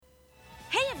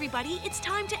everybody, it's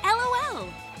time to LOL.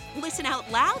 Listen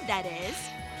out loud, that is.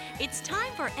 It's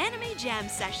time for Anime Jam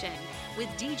Session with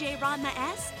DJ Ranma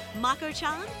S,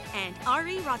 Mako-chan, and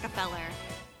Ari Rockefeller.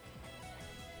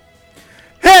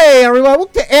 Hey everyone,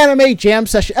 welcome to Anime Jam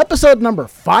Session, episode number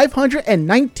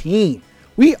 519.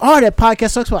 We are that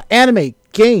podcast that talks about anime,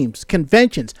 games,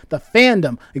 conventions, the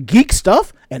fandom, geek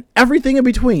stuff, and everything in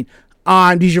between.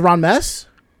 I'm DJ Ranma S.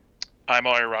 I'm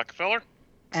Ari Rockefeller.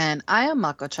 And I am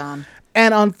Mako-chan.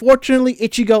 And unfortunately,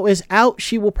 Ichigo is out.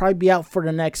 She will probably be out for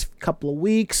the next couple of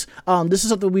weeks. This is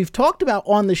something we've talked about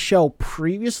on the show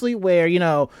previously where,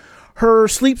 her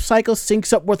sleep cycle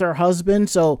syncs up with her husband.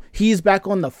 So he's back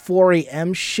on the 4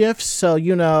 a.m. shift. So,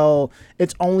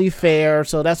 it's only fair.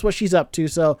 So that's what she's up to.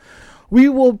 So we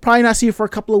will probably not see her for a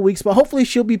couple of weeks, but hopefully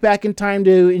she'll be back in time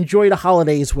to enjoy the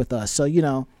holidays with us. So,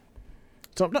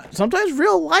 sometimes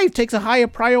real life takes a higher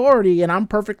priority, and I'm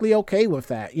perfectly okay with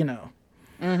that,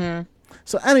 Mm-hmm.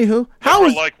 So, anywho, how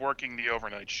is like working the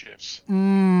overnight shifts?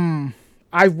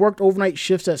 I've worked overnight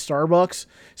shifts at Starbucks.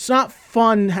 It's not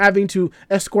fun having to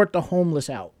escort the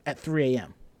homeless out at 3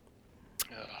 a.m.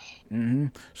 Mm-hmm.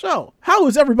 So, how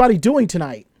is everybody doing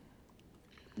tonight?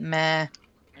 Meh.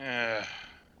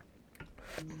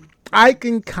 I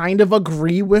can kind of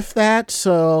agree with that.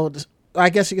 So, I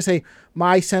guess you could say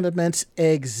my sentiments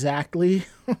exactly.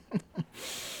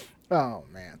 Oh,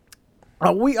 man.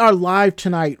 We are live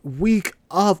tonight, week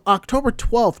of October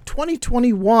 12th,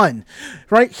 2021,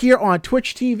 right here on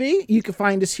Twitch TV. You can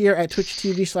find us here at Twitch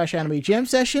TV/Anime Jam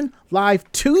Session,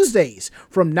 live Tuesdays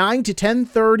from 9 to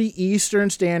 10:30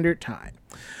 Eastern Standard Time.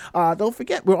 Don't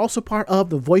forget, we're also part of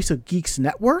the Voice of Geeks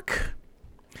Network.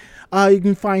 You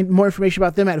can find more information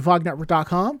about them at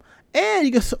vognetwork.com. And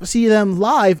you can see them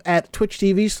live at Twitch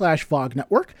TV/VOG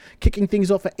Network, kicking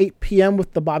things off at 8 p.m.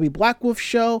 with the Bobby Blackwolf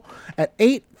Show at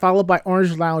 8, followed by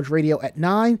Orange Lounge Radio at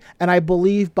 9. And I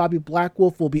believe Bobby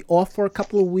Blackwolf will be off for a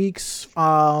couple of weeks.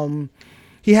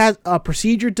 He has a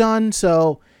procedure done,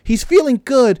 so he's feeling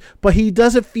good, but he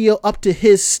doesn't feel up to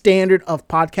his standard of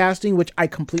podcasting, which I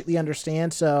completely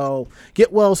understand. So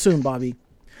get well soon, Bobby.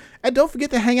 And don't forget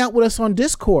to hang out with us on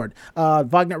Discord,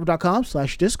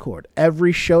 vognetwork.com/Discord.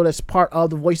 Every show that's part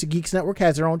of the Voice of Geeks Network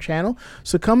has their own channel.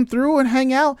 So come through and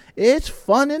hang out. It's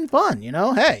fun,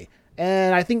 hey.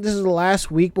 And I think this is the last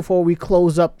week before we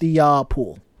close up the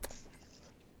pool.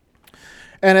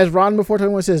 And as Ron before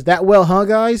 21 says, that well, huh,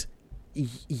 guys?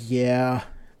 Yeah.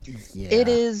 It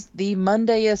is the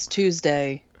Mondayest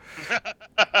Tuesday.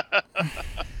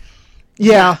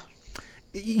 Yeah.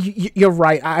 You're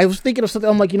right. I was thinking of something.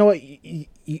 I'm like, you know what?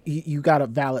 You got a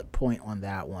valid point on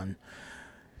that one.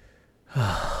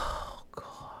 Oh,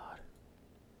 God.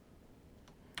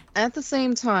 At the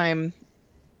same time,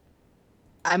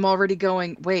 I'm already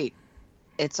going, wait,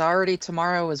 it's already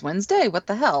tomorrow is Wednesday? What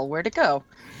the hell? Where'd it go?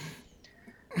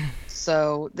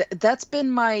 So that's been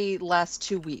my last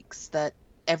 2 weeks, that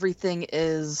everything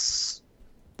is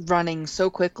running so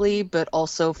quickly, but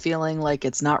also feeling like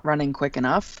it's not running quick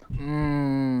enough.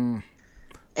 I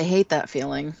hate that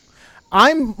feeling.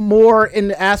 I'm more in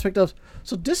the aspect of,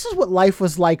 so this is what life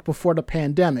was like before the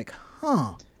pandemic,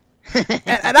 huh?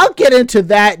 and I'll get into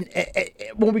that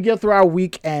when we get through our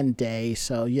weekend day,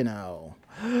 so,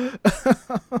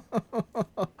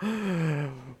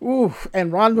 Ooh,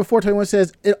 and Ron before 21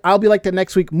 says, I'll be like the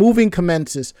next week, moving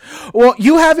commences. Well,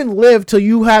 you haven't lived till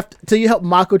you help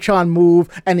Mako-chan move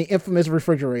and the infamous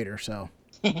refrigerator, so.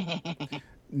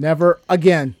 Never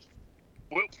again.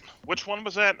 Which one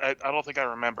was that? I don't think I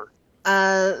remember.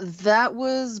 That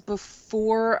was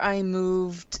before I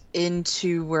moved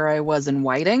into where I was in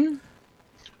Whiting.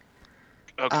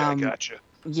 Okay, I gotcha.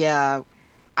 Yeah,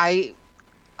 I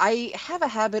have a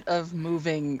habit of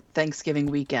moving Thanksgiving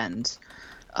weekend,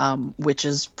 which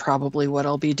is probably what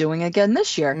I'll be doing again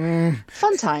this year.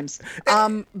 Fun times.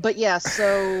 But yeah,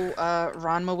 so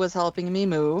Ranma was helping me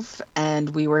move, and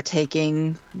we were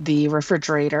taking the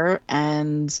refrigerator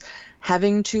and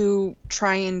having to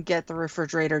try and get the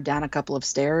refrigerator down a couple of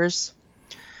stairs.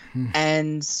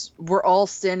 And we're all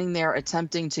standing there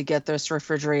attempting to get this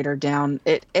refrigerator down.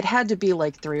 It had to be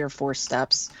like 3 or 4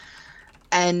 steps.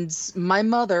 And my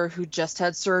mother, who just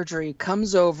had surgery,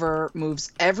 comes over,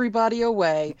 moves everybody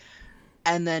away,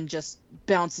 and then just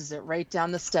bounces it right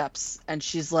down the steps. And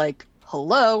she's like,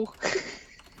 hello?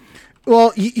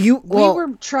 Well, we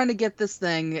were trying to get this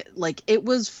thing, like, it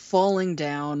was falling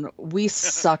down. We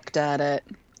sucked at it.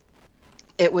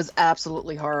 It was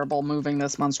absolutely horrible moving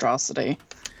this monstrosity.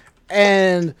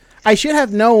 And I should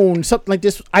have known something like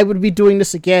this. I would be doing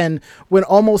this again when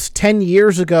almost 10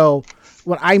 years ago,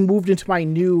 when I moved into my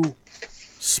new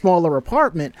smaller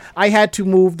apartment, I had to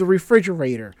move the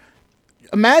refrigerator.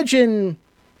 Imagine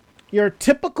your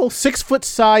typical 6-foot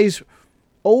size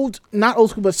not old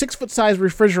school, but 6-foot size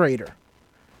refrigerator.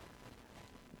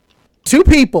 2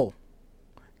 people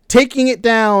taking it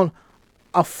down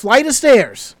a flight of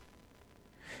stairs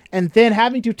and then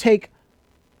having to take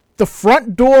the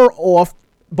front door off,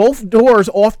 both doors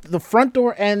off, the front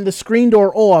door and the screen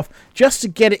door off, just to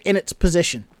get it in its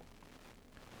position.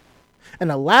 And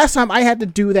the last time I had to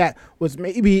do that was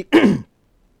maybe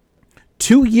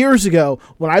 2 years ago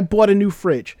when I bought a new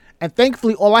fridge. And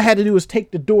thankfully, all I had to do was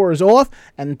take the doors off,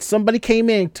 and somebody came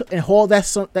in and hauled that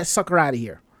sucker out of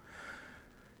here.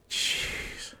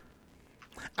 Jeez.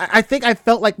 I think I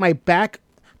felt like my back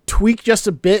tweaked just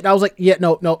a bit. And I was like, yeah,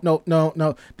 no.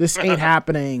 This ain't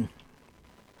happening.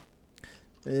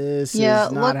 This is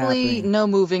not luckily, happening. no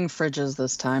moving fridges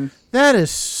this time. That is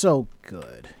so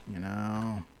good, you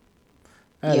know.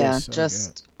 That is so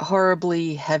just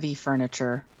horribly heavy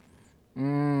furniture.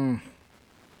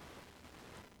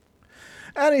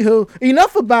 Anywho,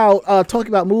 enough about talking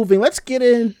about moving. Let's get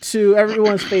into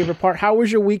everyone's favorite part. How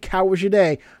was your week? How was your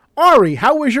day? Ari,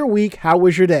 how was your week? How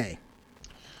was your day?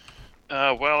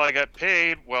 Well, I got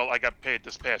paid. Well, I got paid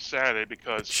this past Saturday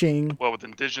because, Ching. well, with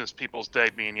Indigenous Peoples Day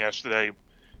being yesterday,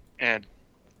 and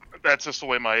that's just the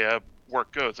way my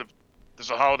work goes. If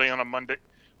there's a holiday on a Monday,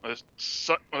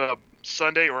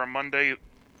 Sunday or a Monday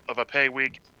of a pay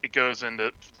week, it goes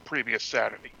into previous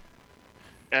Saturday.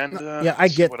 And yeah, I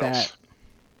get that.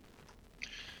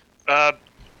 The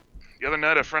other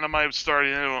night, a friend of mine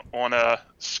started in on a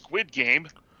Squid Game,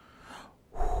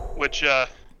 which I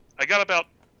got about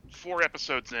 4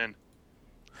 episodes in.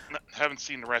 Haven't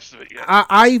seen the rest of it yet.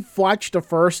 I've watched the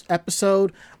first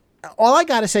episode. All I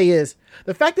gotta say is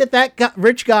the fact that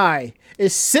rich guy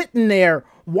is sitting there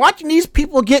watching these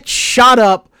people get shot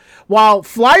up while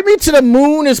Fly Me to the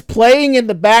Moon is playing in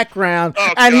the background,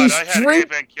 and he's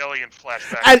drinking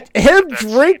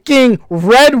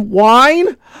red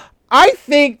wine. I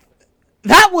think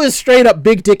that was straight up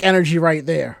big dick energy right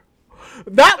there.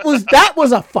 That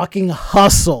was a fucking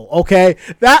hustle, okay?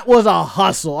 That was a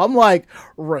hustle. I'm like,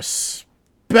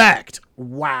 respect.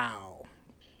 Wow.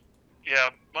 Yeah,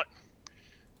 but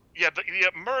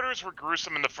the murders were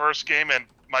gruesome in the first game, and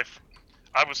I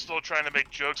was still trying to make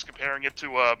jokes comparing it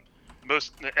to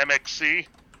most MXC.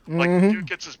 Like, dude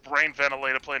gets his brain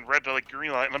ventilated playing Red Light,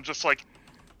 Green Light, and I'm just like,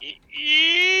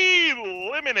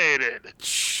 eliminated.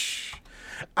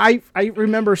 I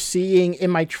remember seeing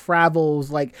in my travels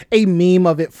like a meme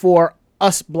of it for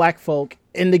us black folk,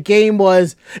 and the game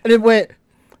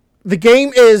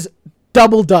is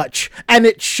Double Dutch, and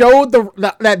it showed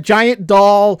that giant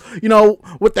doll, you know,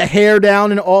 with the hair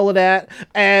down and all of that.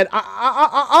 And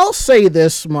I'll say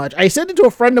this much: I said it to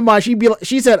a friend of mine.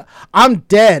 She said, "I'm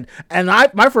dead," and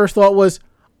my first thought was,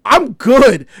 "I'm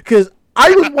good," because I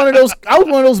was one of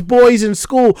those boys in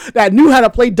school that knew how to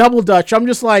play Double Dutch. I'm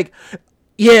just like,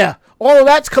 yeah, all of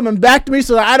that's coming back to me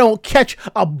so that I don't catch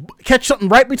something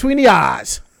right between the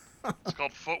eyes. It's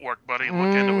called footwork, buddy.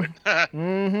 Look into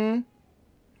it.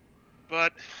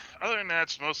 But other than that,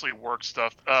 it's mostly work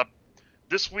stuff.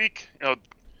 This week, you know,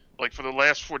 like for the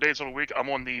last 4 days of the week, I'm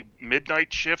on the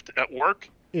midnight shift at work.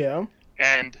 Yeah.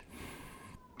 And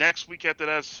next week after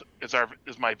that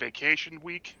is my vacation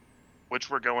week, which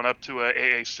we're going up to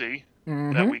AAC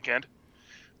that weekend.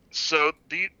 So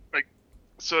the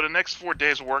next 4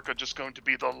 days of work are just going to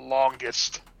be the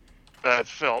longest that I've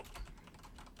felt.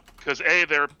 Because A,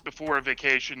 they're before a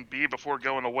vacation, B, before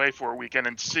going away for a weekend,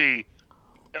 and C,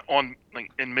 on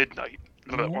midnight,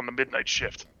 on the midnight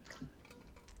shift.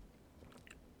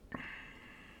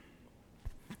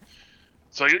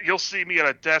 So you'll see me at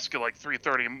a desk at like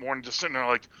 3:30 in the morning, just sitting there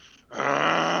like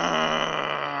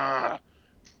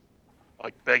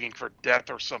begging for death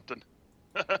or something.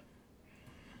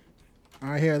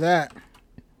 I hear that.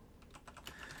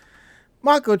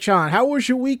 Mako-chan, how was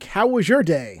your week? How was your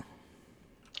day?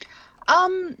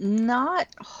 Not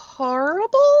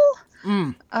horrible.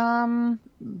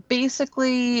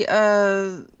 Basically,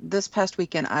 this past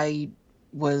weekend I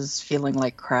was feeling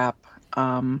like crap.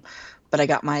 But I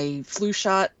got my flu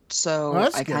shot, so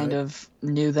I kind of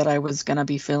knew that I was gonna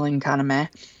be feeling kind of meh.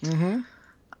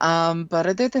 But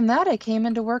other than that, I came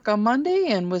into work on Monday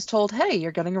and was told, "Hey,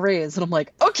 you're getting a raise," and I'm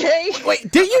like, "Okay."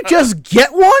 Wait, did you just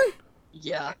get one?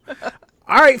 Yeah.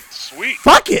 All right, sweet.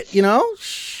 Fuck it, you know.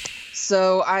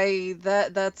 So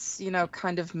that's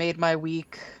kind of made my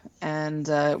week, and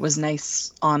it was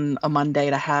nice on a Monday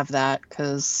to have that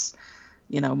because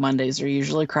Mondays are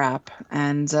usually crap,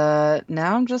 and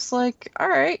now I'm just like, all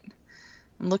right,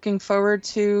 I'm looking forward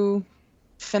to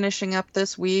finishing up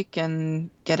this week and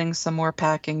getting some more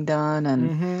packing done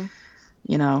and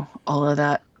all of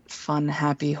that fun,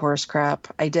 happy horse crap.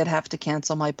 I did have to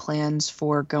cancel my plans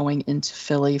for going into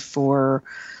Philly for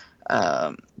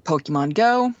Pokemon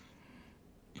Go.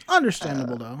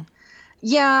 Understandable, though.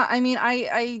 Yeah, I mean,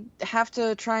 I have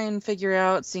to try and figure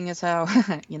out, seeing as how,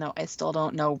 I still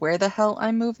don't know where the hell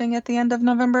I'm moving at the end of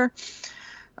November.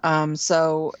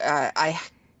 So I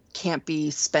can't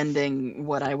be spending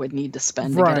what I would need to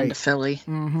spend to get into Philly.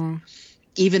 Mm-hmm.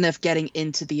 Even if getting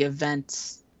into the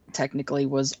event technically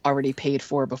was already paid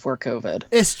for before COVID.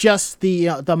 It's just the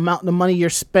amount of money you're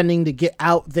spending to get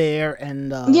out there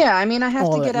and yeah, I mean, I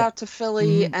have to get out to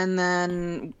Philly, Mm-hmm.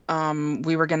 and then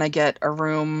we were gonna get a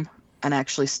room and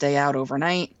actually stay out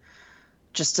overnight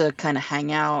just to kind of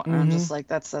hang out. And I'm Mm-hmm. just like,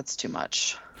 that's too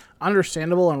much.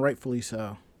 Understandable, and rightfully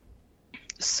so.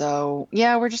 So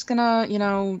yeah, we're just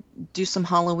gonna do some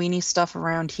Halloween-y stuff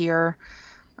around here.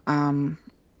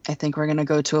 I think we're gonna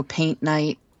go to a paint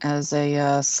night as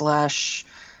a slash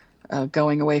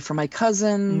going away for my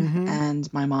cousin Mm-hmm.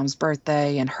 and my mom's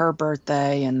birthday and her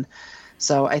birthday, and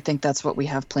so I think that's what we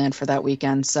have planned for that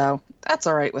weekend. So that's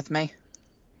all right with me.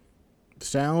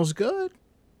 Sounds good.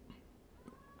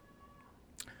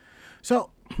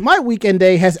 So my weekend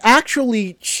day has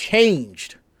actually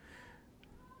changed.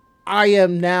 I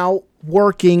am now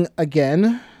working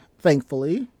again,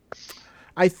 thankfully.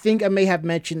 I think I may have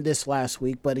mentioned this last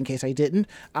week, but in case I didn't,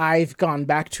 I've gone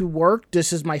back to work.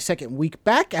 This is my second week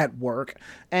back at work,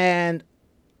 and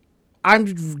I'm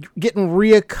getting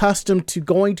reaccustomed to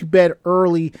going to bed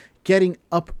early, getting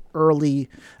up early,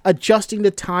 adjusting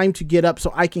the time to get up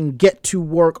so I can get to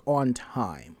work on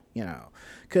time,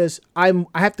 because I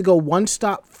have to go one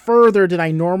stop further than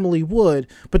I normally would,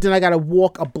 but then I got to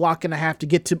walk a block and a half to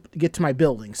get to my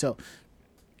building. So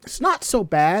it's not so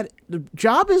bad. The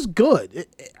job is good.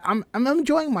 I'm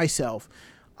enjoying myself.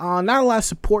 Not a lot of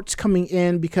support's coming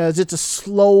in because it's a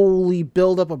slowly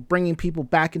build up of bringing people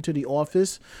back into the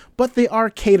office, but they are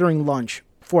catering lunch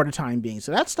for the time being.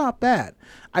 So that's not bad.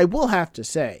 I will have to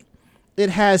say,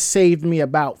 it has saved me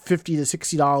about $50 to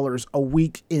 $60 a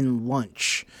week in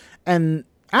lunch. And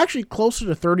actually closer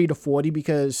to 30 to 40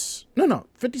 because, no,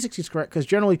 50, 60 is correct, because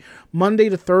generally Monday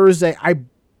to Thursday, I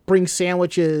bring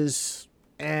sandwiches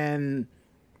and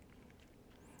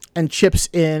chips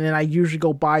in, and I usually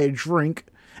go buy a drink.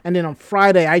 And then on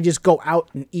Friday, I just go out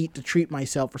and eat to treat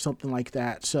myself or something like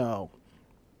that. So,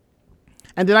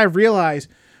 and then I realized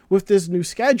with this new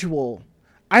schedule,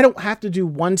 I don't have to do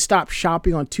one-stop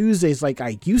shopping on Tuesdays like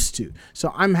I used to.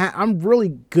 So I'm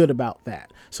really good about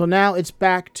that. So now it's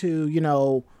back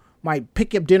to, my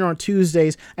pick up dinner on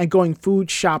Tuesdays and going food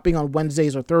shopping on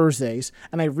Wednesdays or Thursdays.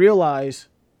 And I realize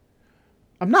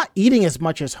I'm not eating as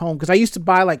much as home, because I used to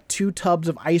buy like 2 tubs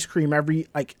of ice cream every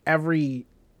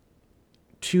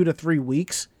 2 to 3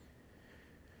 weeks.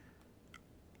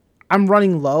 I'm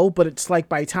running low, but it's like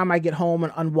by the time I get home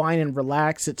and unwind and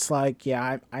relax, it's like,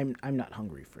 yeah, I'm not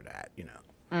hungry for that,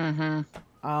 Mm-hmm.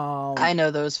 I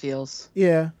know those feels.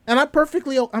 Yeah, and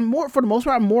I'm more, for the most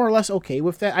part, I'm more or less okay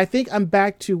with that. I think I'm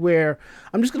back to where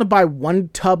I'm just gonna buy 1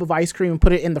 tub of ice cream and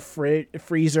put it in the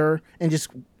freezer and just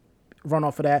run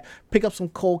off of that. Pick up some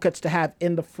cold cuts to have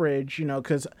in the fridge,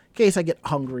 because in case I get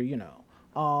hungry,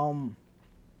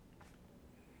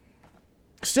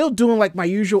 Still doing like my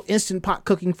usual Instant Pot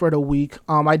cooking for the week.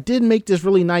 I did make this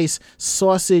really nice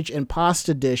sausage and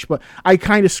pasta dish, but I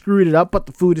kind of screwed it up, but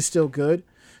the food is still good.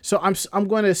 So I'm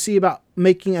going to see about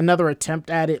making another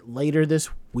attempt at it later this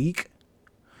week.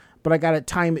 But I got to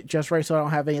time it just right so I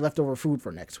don't have any leftover food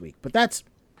for next week. But that's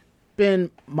been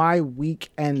my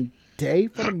week and day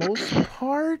for the most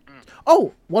part.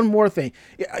 Oh, one more thing.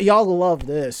 Y'all love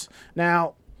this.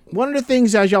 Now, one of the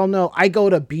things, as y'all know, I go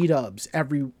to B-Dubs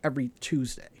every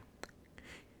Tuesday.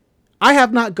 I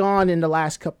have not gone in the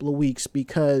last couple of weeks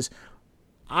because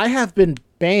I have been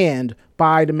banned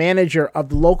by the manager of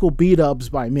the local B-Dubs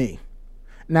by me.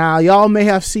 Now, y'all may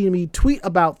have seen me tweet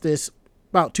about this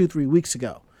about 2-3 weeks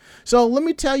ago. So let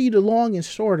me tell you the long and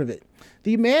short of it.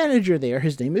 The manager there,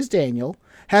 his name is Daniel,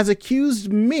 has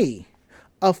accused me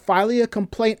of filing a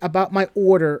complaint about my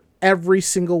order every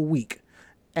single week.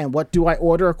 And what do I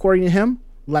order according to him?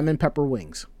 Lemon pepper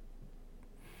wings.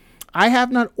 I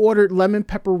have not ordered lemon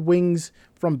pepper wings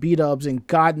from B-Dubs in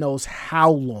God knows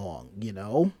how long,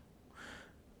 And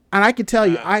I can tell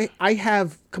you,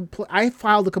 I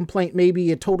filed a complaint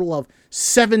maybe a total of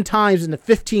 7 times in the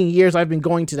 15 years I've been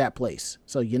going to that place.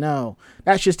 So,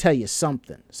 that should tell you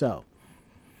something. So,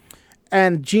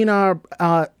 and Gina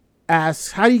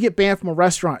asks, how do you get banned from a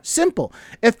restaurant? Simple.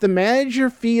 If the manager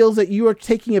feels that you are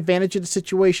taking advantage of the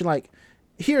situation, like,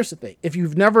 here's the thing. If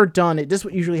you've never done it, this is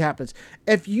what usually happens.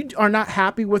 If you are not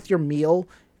happy with your meal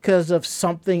because of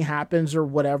something happens or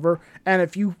whatever, and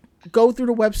if you go through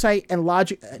the website and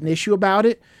lodge an issue about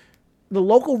it, the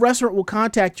local restaurant will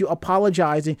contact you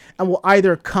apologizing and will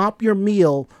either comp your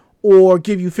meal or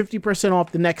give you 50%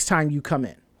 off the next time you come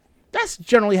in. That's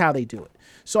generally how they do it.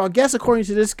 So I guess according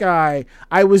to this guy,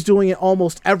 I was doing it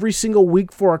almost every single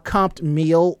week for a comped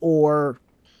meal or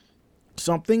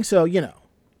something. So, you know.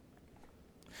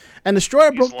 And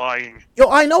Destroyer He's lying. Yo,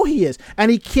 I know he is, and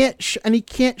he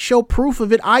can't show proof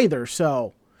of it either.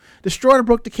 So, Destroyer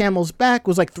broke the camel's back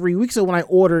was like 3 weeks ago when I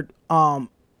ordered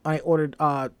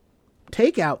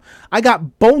takeout. I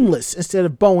got boneless instead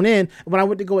of bone in. When I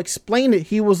went to go explain it,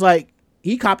 he was like,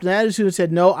 he copped an attitude and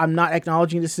said, "No, I'm not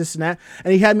acknowledging this, and that,"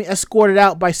 and he had me escorted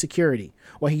out by security.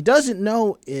 What he doesn't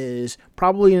know is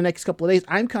probably in the next couple of days,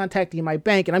 I'm contacting my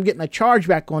bank and I'm getting a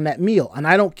chargeback on that meal, and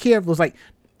I don't care if it was like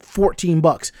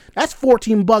 $14. That's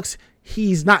 $14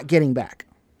 he's not getting back.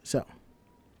 So,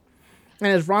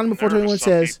 and as Ron before 21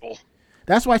 says,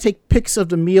 that's why I take pics of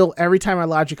the meal every time I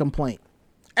lodge a complaint.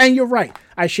 And you're right,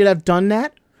 I should have done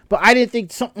that, but I didn't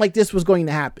think something like this was going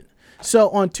to happen. So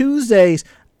on Tuesdays,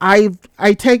 I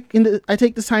take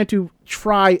this time to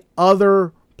try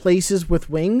other places with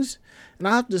wings, and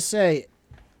I have to say,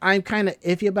 I'm kind of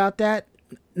iffy about that.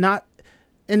 Not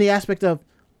in the aspect of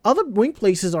other wing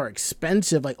places are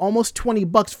expensive, like almost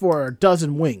 $20 for a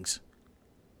dozen wings.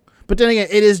 But then again,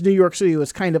 it is New York City, so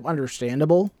it's kind of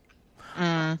understandable.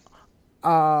 Something,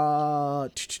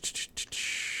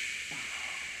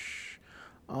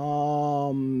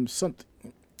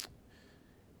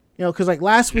 you know, because like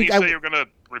last week, you say you're gonna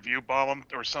review bomb them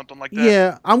or something like that.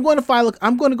 Yeah, I'm going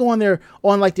to go on their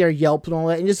Yelp and all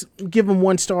that, and just give them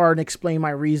 1 star and explain my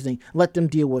reasoning. Let them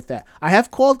deal with that. I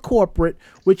have called corporate,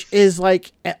 which is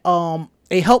like a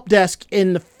help desk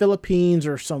in the Philippines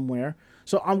or somewhere.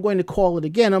 So I'm going to call it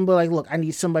again. I'm like, look, I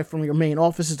need somebody from your main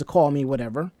offices to call me,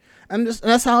 whatever. And that's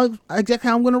exactly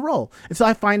how I'm going to roll until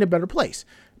I find a better place.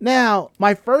 Now,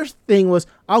 my first thing was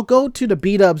I'll go to the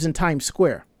B-Dubs in Times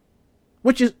Square,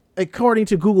 which is, according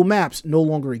to Google Maps, no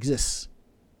longer exists.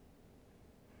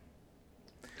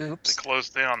 Oops. They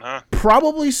closed down, huh?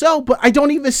 Probably so, but I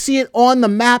don't even see it on the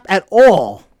map at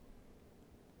all.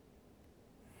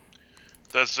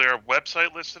 Does their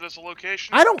website list it as a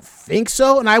location? I don't think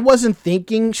so, and I wasn't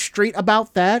thinking straight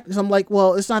about that, because I'm like,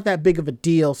 well, it's not that big of a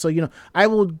deal, so, you know, I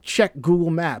will check Google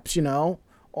Maps, because,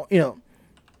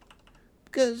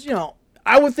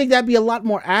 I would think that'd be a lot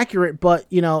more accurate, but,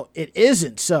 it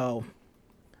isn't, so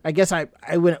I guess I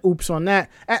went oops on that.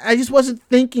 I just wasn't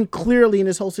thinking clearly in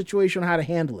this whole situation on how to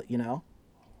handle it, Mm-hmm.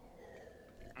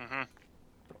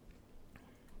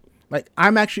 Like,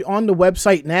 I'm actually on the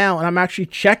website now, and I'm actually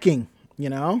checking,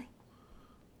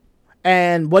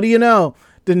 And what do you know?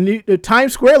 The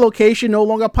Times Square location no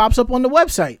longer pops up on the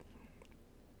website.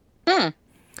 I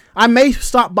may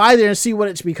stop by there and see what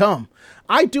it's become.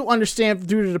 I do understand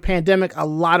due to the pandemic, a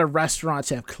lot of restaurants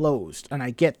have closed, and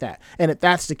I get that. And if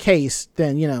that's the case,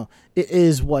 then, it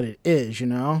is what it is,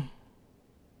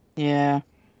 Yeah.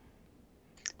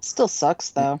 Still sucks,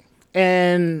 though.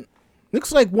 And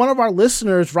looks like one of our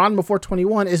listeners, Ron Before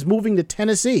 21, is moving to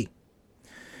Tennessee.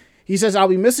 He says, I'll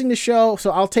be missing the show,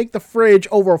 so I'll take the fridge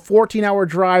over a 14-hour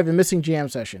drive and missing jam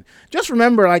session. Just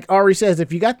remember, like Ari says,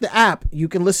 if you got the app, you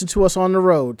can listen to us on the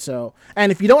road. So,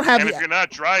 and if you don't have, and if you're not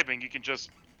driving, you can just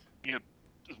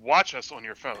watch us on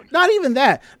your phone. Not even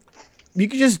that. You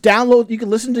can just download. You can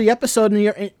listen to the episode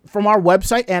from our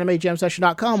website,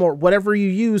 animejamsession.com, or whatever you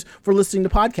use for listening to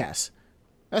podcasts.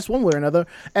 That's one way or another.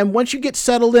 And once you get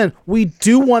settled in, we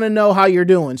do want to know how you're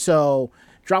doing. So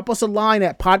drop us a line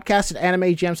at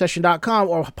podcast@animejamsession.com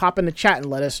or pop in the chat and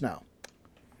let us know.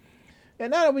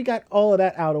 And now that we got all of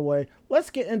that out of the way, let's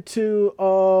get into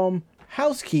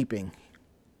housekeeping.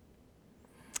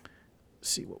 Let's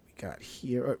see what we got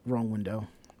here. Wrong window.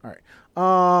 All right.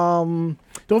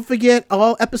 Don't forget,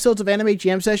 all episodes of Anime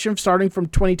Jam Session starting from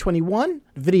 2021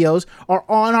 videos are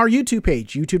on our YouTube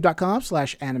page,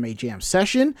 youtube.com/Anime Jam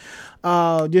Session.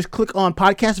 Just click on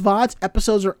podcast VODs.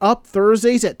 Episodes are up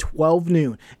Thursdays at 12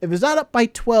 noon. If it's not up by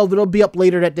 12, it'll be up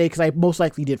later that day because I most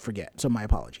likely did forget. So my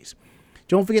apologies.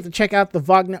 Don't forget to check out the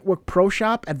VOG Network Pro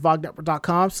Shop at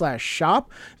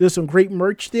vognetwork.com/shop. There's some great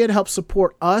merch there to help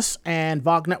support us and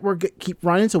VOG Network keep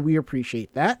running, so we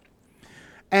appreciate that.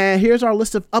 And here's our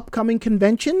list of upcoming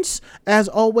conventions. As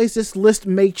always, this list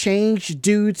may change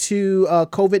due to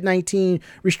COVID-19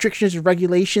 restrictions and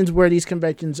regulations where these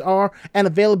conventions are and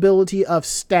availability of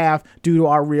staff due to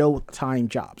our real-time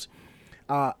jobs.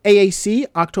 AAC,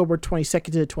 October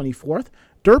 22nd to the 24th.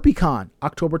 DerpyCon,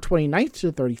 October 29th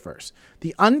to the 31st.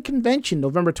 The Unconvention,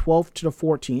 November 12th to the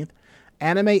 14th.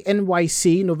 Anime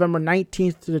NYC, November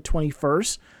 19th to the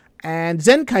 21st. and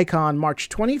ZenkaiCon March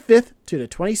 25th to the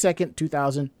 22nd,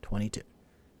 2022.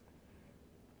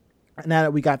 Now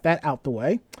that we got that out the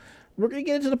way, we're going to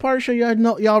get into the part of the show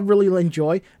y'all really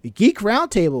enjoy, the Geek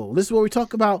Roundtable. This is where we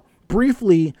talk about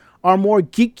briefly our more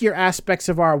geekier aspects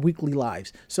of our weekly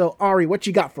lives. So, Ari, what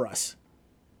you got for us?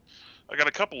 I got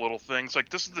a couple little things. Like,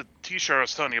 this is the T-shirt I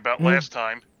was telling you about last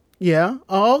time. Yeah?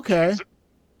 Oh, okay.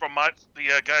 From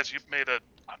the guys who made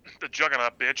the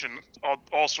Juggernaut bitch and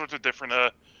all sorts of different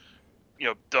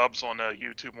dubs on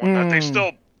YouTube and whatnot.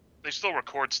 They still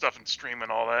record stuff and stream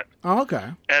and all that. Oh, okay.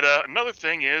 And another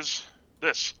thing is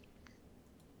this.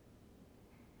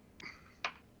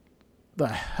 The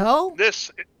hell?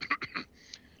 It's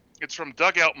from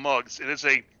Dugout Mugs. It is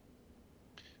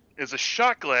a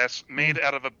shot glass made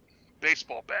out of a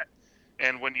baseball bat,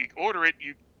 and when you order it,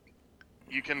 you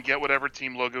can get whatever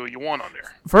team logo you want on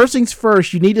there. First things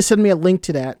first, you need to send me a link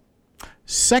to that.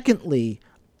 Secondly,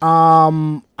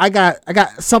 I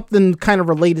got something kind of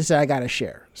related that I got to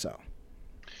share. So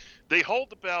they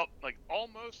hold about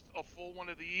almost a full one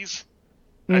of these.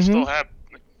 I still have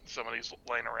some of these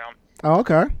laying around. Oh,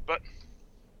 okay. But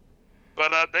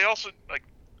they also do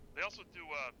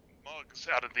mugs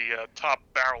out of the top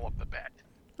barrel of the bat.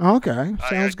 Okay,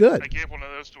 sounds good. I gave one of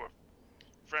those to a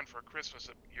friend for Christmas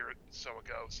a year or so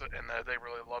ago, and they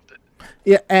really loved it.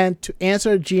 Yeah, and to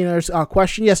answer Gina's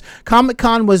question, yes,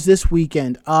 Comic-Con was this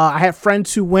weekend. I had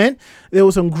friends who went. There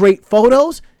was some great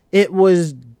photos. It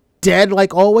was dead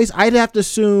like always. I'd have to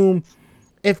assume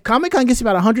if Comic-Con gets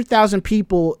about 100,000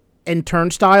 people in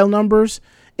turnstile numbers,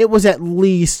 it was at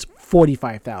least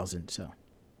 45,000. So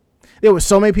there were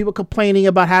so many people complaining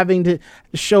about having to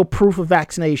show proof of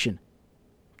vaccination.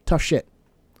 Tough shit.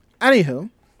 Anywho,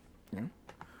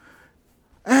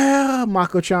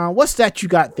 Mako-chan, what's that you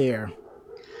got there?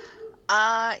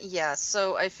 Yeah,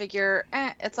 so I figure,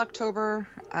 it's October.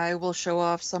 I will show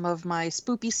off some of my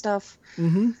spoopy stuff.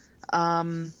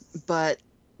 But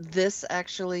this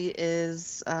actually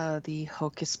is the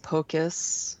Hocus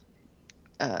Pocus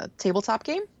tabletop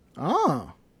game.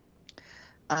 Oh.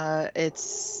 I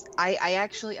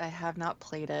have not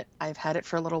played it. I've had it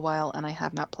for a little while and I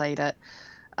have not played it.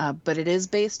 But it is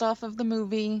based off of the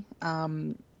movie.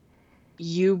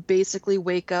 You basically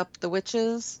wake up the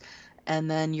witches,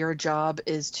 and then your job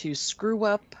is to screw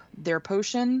up their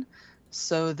potion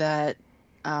so that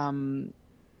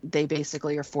they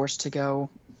basically are forced to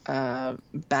go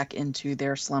back into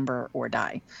their slumber or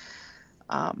die.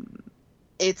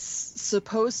 It's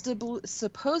supposedly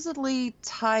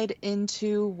tied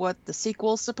into what the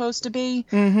sequel's supposed to be.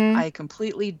 I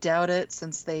completely doubt it,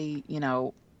 since they,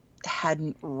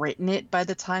 hadn't written it by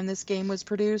the time this game was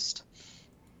produced.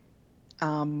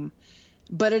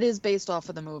 But it is based off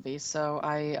of the movie, so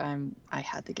I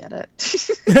had to get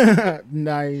it.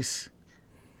 Nice.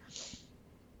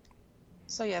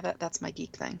 So yeah, that's my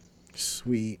geek thing.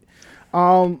 Sweet.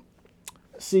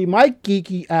 See, my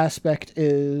geeky aspect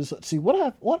is, let's see,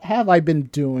 what have I been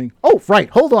doing? Oh, right.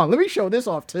 Hold on. Let me show this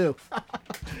off too.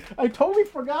 I totally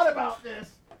forgot about this.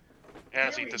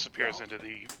 As he disappears into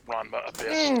the Ranma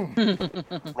abyss.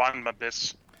 Ranma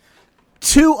abyss.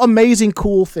 Two amazing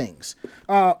cool things.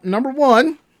 Number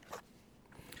one,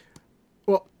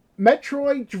 well,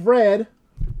 Metroid Dread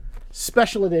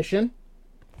Special Edition.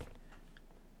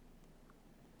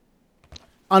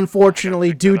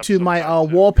 Unfortunately, due to my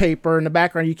wallpaper in the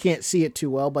background, you can't see it too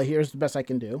well, but here's the best I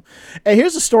can do. And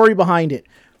here's the story behind it.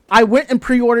 I went and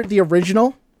pre-ordered the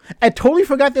original. I totally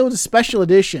forgot there was a special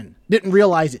edition. Didn't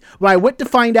realize it. When I went to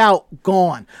find out,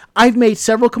 gone. I've made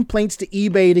several complaints to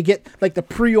eBay to get the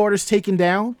pre-orders taken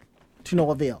down, to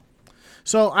no avail.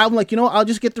 So I'm like, I'll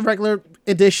just get the regular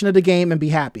edition of the game and be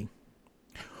happy.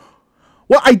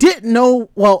 Well, I didn't know.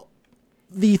 Well,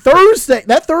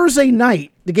 that Thursday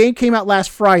night, the game came out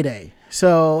last Friday.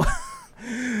 So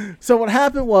what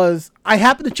happened was, I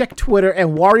happened to check Twitter,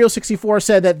 and Wario64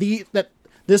 said that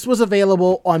this was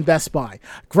available on Best Buy.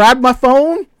 Grabbed my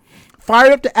phone,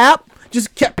 fired up the app,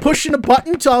 just kept pushing the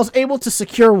button until I was able to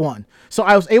secure one. So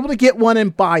I was able to get one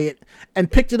and buy it,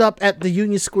 and picked it up at the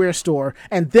Union Square store,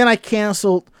 and then I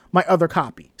canceled my other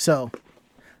copy. So,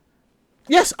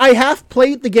 yes, I have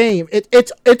played the game.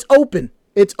 It's open.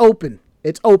 It's open.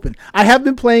 It's open. I have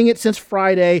been playing it since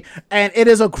Friday, and it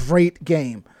is a great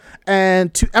game.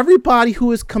 And to everybody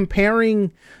who is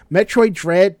comparing Metroid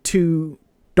Dread to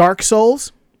Dark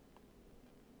Souls,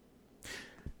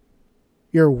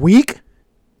 you're weak,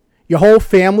 your whole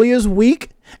family is weak,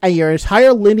 and your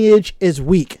entire lineage is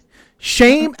weak.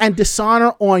 Shame and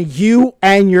dishonor on you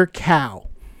and your cow.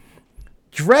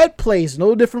 Dread plays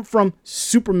no different from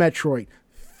Super Metroid,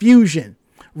 Fusion,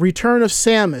 Return of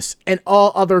Samus, and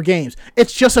all other games.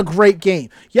 It's just a great game.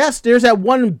 Yes, there's that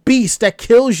one beast that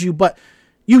kills you, but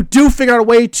you do figure out a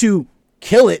way to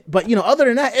kill it. But, you know, other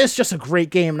than that, it's just a great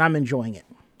game, and I'm enjoying it.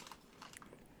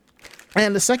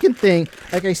 And the second thing,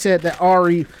 like I said, that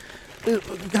Ari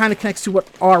kind of connects to what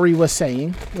Ari was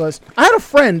saying, was I had a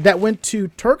friend that went to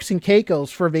Turks and Caicos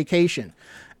for vacation.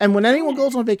 And when anyone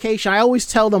goes on vacation, I always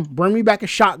tell them, bring me back a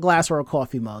shot glass or a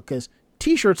coffee mug, because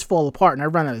t-shirts fall apart and I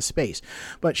run out of space.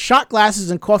 But shot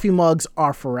glasses and coffee mugs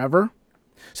are forever.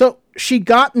 So she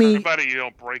got me... Everybody, you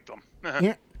don't break them.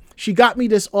 Yeah, she got me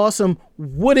this awesome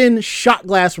wooden shot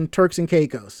glass from Turks and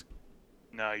Caicos.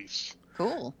 Nice.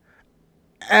 Cool.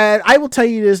 And I will tell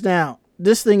you this now.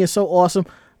 This thing is so awesome.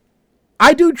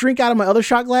 I do drink out of my other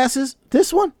shot glasses.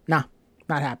 This one? Nah,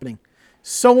 not happening.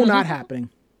 So not happening.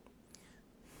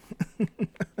 You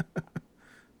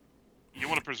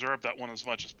want to preserve that one as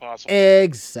much as possible.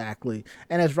 Exactly.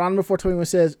 And as Ron before 21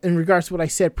 says, in regards to what I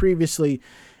said previously,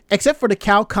 except for the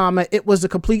cow comment, it was a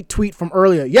complete tweet from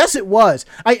earlier. Yes, it was.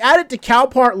 I added the cow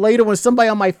part later when somebody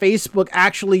on my Facebook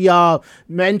actually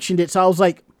mentioned it. So I was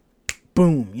like,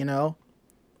 boom, you know.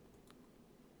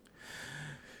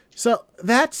 So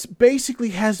that's basically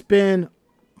has been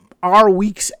our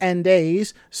weeks and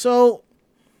days. So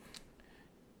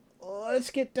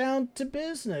let's get down to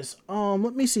business.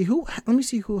 Let me see who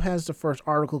has the first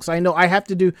article, because I know I have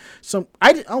to do some.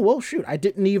 I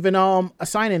didn't even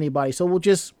assign anybody, so we'll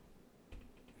just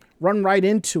run right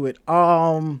into it.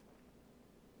 You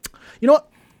know what,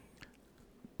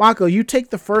 Mako, you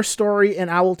take the first story and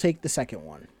I will take the second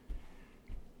one.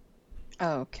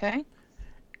 Okay.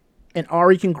 And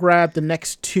Ari can grab the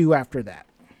next two after that.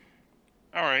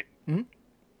 All right. Mm-hmm.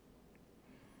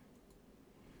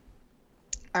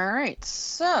 All right.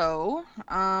 So,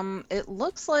 it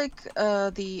looks like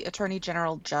the Attorney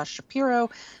General Josh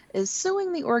Shapiro is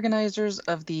suing the organizers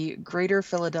of the Greater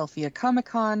Philadelphia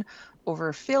Comic-Con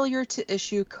over failure to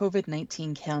issue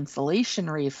COVID-19 cancellation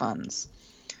refunds.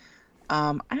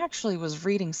 I actually was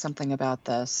reading something about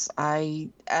this. I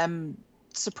am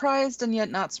surprised and yet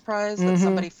not surprised that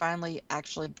somebody finally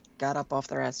actually got up off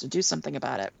their ass to do something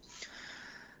about it.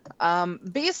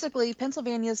 Basically,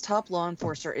 Pennsylvania's top law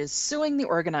enforcer is suing the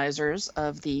organizers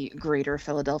of the Greater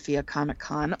Philadelphia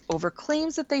Comic-Con over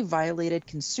claims that they violated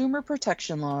consumer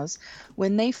protection laws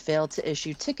when they failed to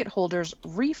issue ticket holders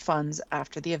refunds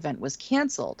after the event was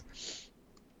canceled.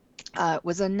 It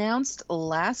was announced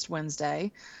last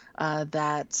Wednesday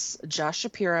that Josh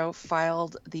Shapiro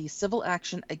filed the civil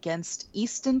action against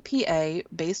Easton,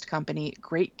 PA-based company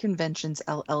Great Conventions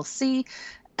LLC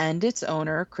and its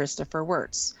owner, Christopher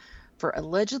Wirtz, for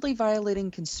allegedly violating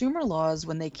consumer laws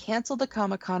when they canceled the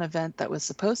Comic-Con event that was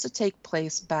supposed to take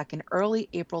place back in early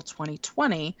April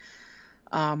 2020,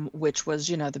 which was,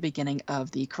 the beginning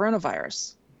of the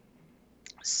coronavirus.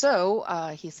 So,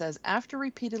 he says, after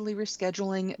repeatedly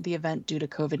rescheduling the event due to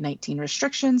COVID-19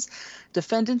 restrictions,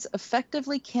 defendants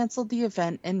effectively canceled the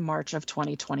event in March of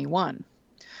 2021.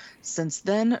 Since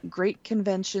then, Great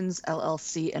Conventions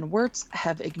LLC and Wirtz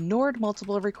have ignored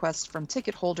multiple requests from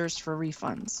ticket holders for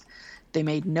refunds. They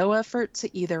made no effort to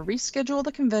either reschedule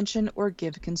the convention or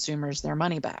give consumers their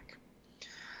money back.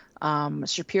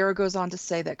 Shapiro goes on to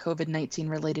say that COVID-19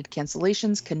 related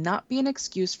cancellations cannot be an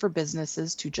excuse for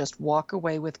businesses to just walk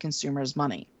away with consumers'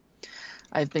 money.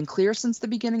 I've been clear since the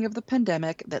beginning of the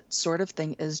pandemic that sort of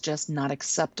thing is just not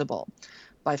acceptable.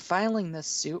 By filing this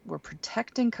suit, we're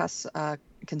protecting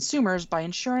consumers by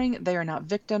ensuring they are not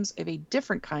victims of a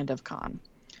different kind of con.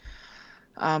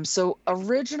 So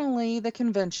originally, the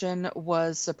convention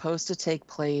was supposed to take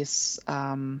place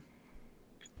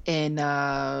in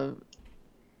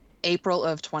April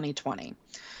of 2020.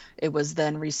 It was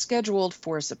then rescheduled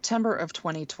for September of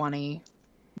 2020,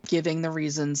 giving the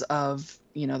reasons of,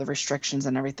 the restrictions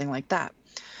and everything like that.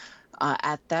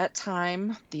 At that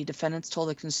time, the defendants told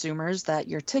the consumers that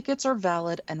your tickets are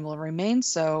valid and will remain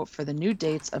so for the new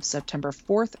dates of September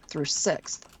 4th through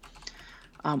 6th.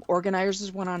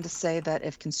 Organizers went on to say that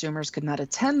if consumers could not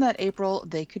attend that April,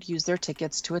 they could use their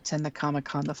tickets to attend the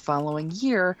Comic-Con the following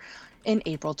year in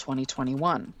April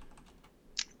 2021.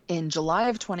 In July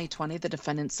of 2020, the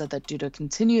defendants said that due to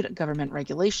continued government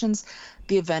regulations,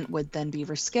 the event would then be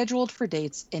rescheduled for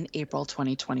dates in April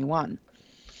 2021.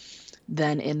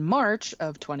 Then in March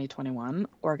of 2021,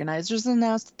 organizers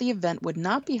announced that the event would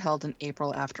not be held in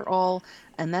April after all,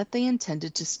 and that they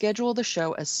intended to schedule the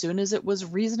show as soon as it was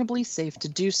reasonably safe to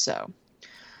do so.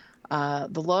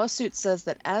 The lawsuit says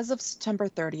that as of September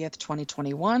 30th,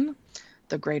 2021,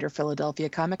 the Greater Philadelphia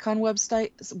Comic-Con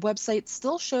website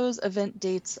still shows event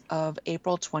dates of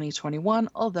April 2021,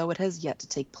 although it has yet to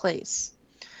take place.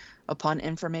 Upon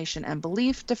information and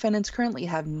belief, defendants currently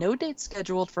have no date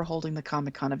scheduled for holding the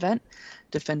Comic-Con event.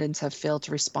 Defendants have failed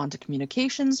to respond to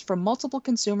communications from multiple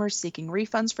consumers seeking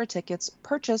refunds for tickets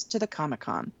purchased to the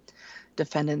Comic-Con.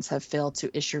 Defendants have failed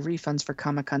to issue refunds for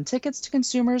Comic-Con tickets to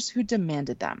consumers who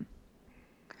demanded them.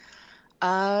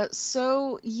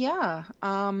 So yeah,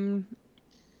 the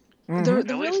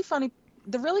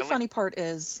really funny part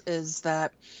is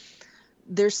that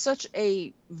there's such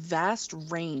a vast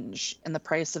range in the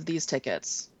price of these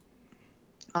tickets.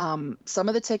 Some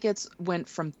of the tickets went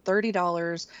from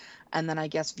 $30, and then I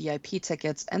guess VIP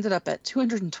tickets ended up at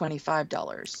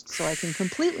 $225. So I can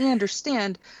completely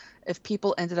understand if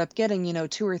people ended up getting,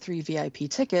 2 or 3 VIP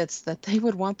tickets, that they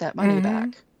would want that money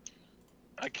back.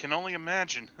 I can only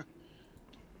imagine.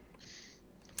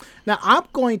 Now, I'm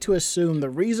going to assume the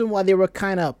reason why they were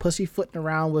kind of pussyfooting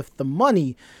around with the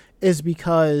money is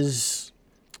because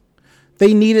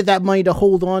they needed that money to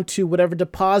hold on to whatever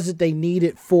deposit they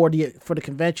needed for the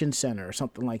convention center or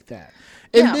something like that.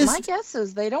 My guess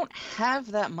is they don't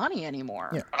have that money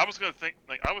anymore. Yeah. I was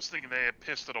thinking they had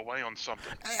pissed it away on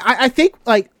something. I think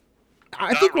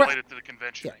related to the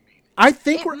convention. Yeah. I mean, I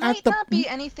think it might not be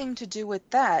anything to do with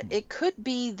that. It could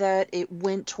be that it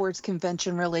went towards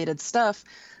convention-related stuff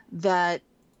that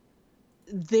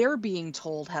they're being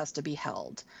told has to be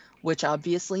held, which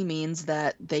obviously means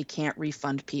that they can't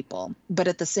refund people. But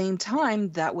at the same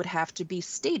time, that would have to be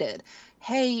stated.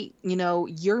 Hey,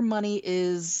 your money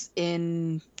is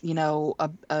in,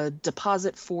 a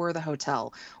deposit for the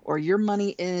hotel, or your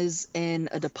money is in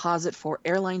a deposit for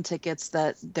airline tickets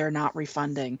that they're not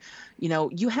refunding.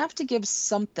 You have to give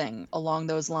something along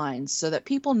those lines so that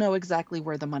people know exactly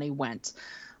where the money went.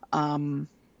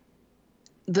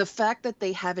 The fact that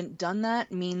they haven't done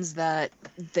that means that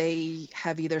they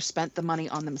have either spent the money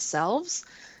on themselves,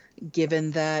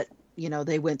 given that,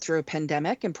 they went through a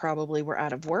pandemic and probably were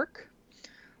out of work,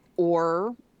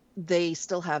 or they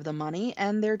still have the money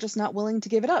and they're just not willing to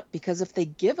give it up, because if they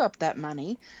give up that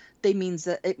money, it means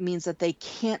that they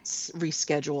can't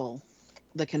reschedule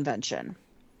the convention.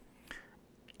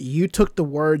 You took the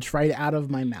words right out of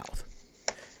my mouth,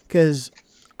 because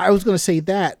I was going to say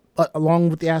that, but along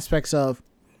with the aspects of,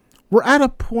 we're at a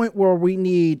point where we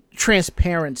need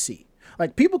transparency.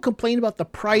 Like, people complain about the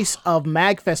price of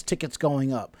MagFest tickets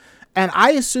going up. And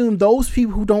I assume those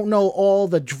people who don't know all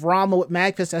the drama with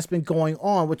MagFest that's been going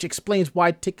on, which explains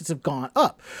why tickets have gone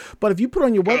up. But if you put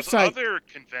on your website... other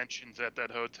conventions at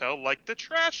that hotel like to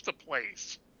trash the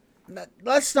place.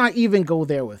 Let's not even go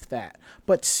there with that.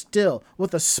 But still,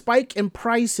 with a spike in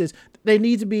prices, there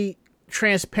needs to be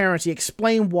transparency.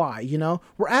 Explain why,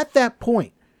 We're at that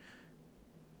point.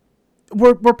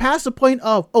 We're past the point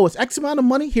of, it's X amount of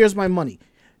money, here's my money.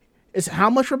 It's how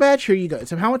much for a badge? Here you go.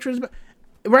 It's how much for a badge?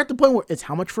 We're at the point where it's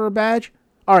how much for a badge?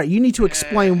 All right, you need to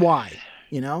explain why,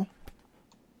 And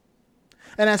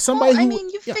as somebody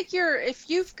figure if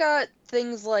you've got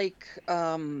things like,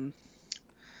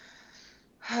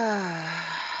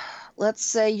 let's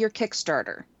say your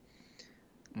Kickstarter.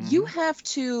 You have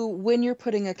to, when you're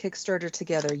putting a Kickstarter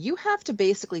together, you have to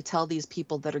basically tell these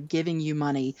people that are giving you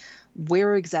money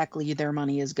where exactly their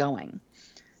money is going.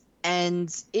 And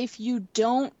if you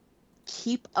don't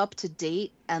keep up to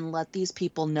date and let these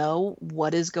people know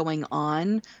what is going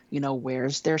on,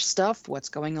 where's their stuff, what's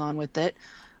going on with it,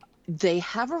 they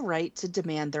have a right to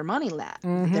demand their money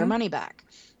back.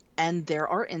 And there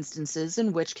are instances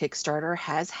in which Kickstarter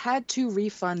has had to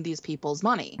refund these people's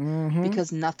money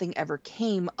because nothing ever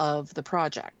came of the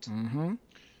project.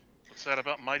 What's that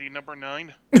about Mighty Number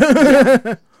 9?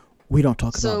 We don't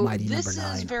talk about Mighty Number 9. So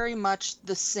this is very much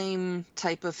the same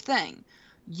type of thing.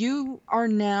 You are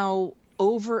now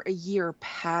over a year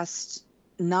past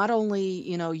not only,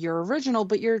 your original,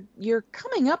 but you're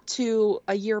coming up to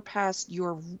a year past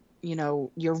your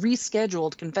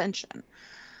rescheduled convention.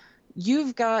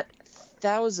 You've got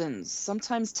thousands,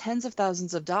 sometimes tens of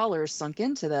thousands of dollars sunk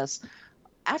into this.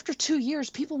 After 2 years,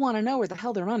 people want to know where the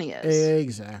hell their money is.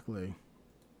 Exactly.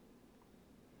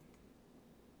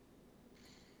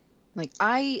 Like,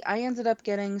 I ended up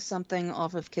getting something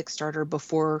off of Kickstarter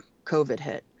before COVID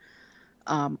hit.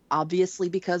 Obviously,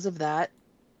 because of that,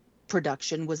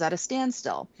 production was at a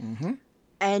standstill.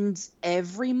 And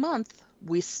every month,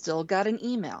 we still got an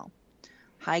email.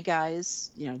 Hi guys,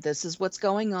 this is what's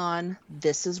going on.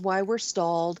 This is why we're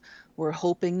stalled. We're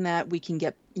hoping that we can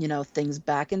get, things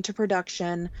back into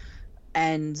production.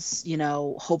 And,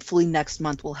 hopefully next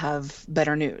month we'll have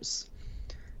better news.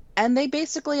 And they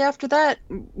basically, after that,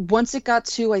 once it got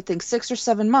to, I think, 6 or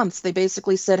 7 months, they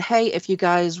basically said, hey, if you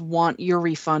guys want your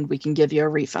refund, we can give you a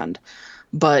refund.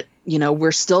 But,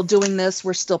 we're still doing this.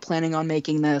 We're still planning on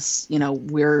making this.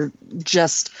 We're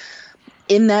just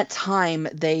in that time,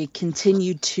 they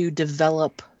continued to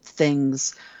develop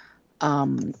things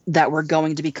that were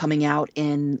going to be coming out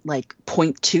in like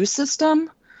 0.2 system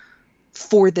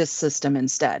for this system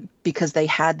instead, because they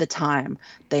had the time.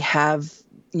 They have,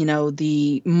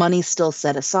 the money still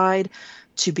set aside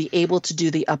to be able to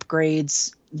do the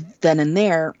upgrades then and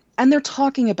there, and they're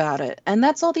talking about it, and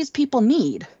that's all these people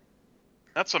need.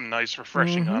 That's some nice,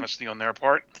 refreshing honesty on their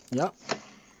part. Yep.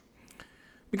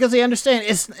 Because they understand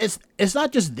it's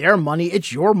not just their money,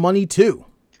 it's your money too.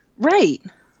 Right.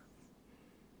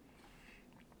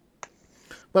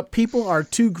 But people are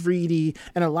too greedy,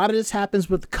 and a lot of this happens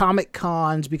with Comic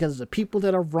Cons because the people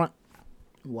that are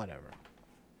whatever.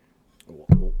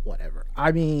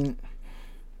 I mean,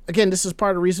 again, this is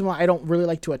part of the reason why I don't really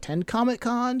like to attend Comic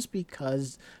Cons,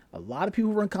 because a lot of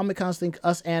people who run Comic Cons think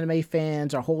us anime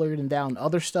fans are holier than thou and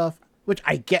other stuff, which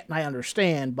I get and I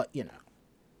understand, but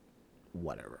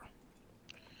whatever.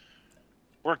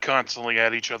 We're constantly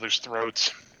at each other's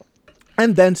throats.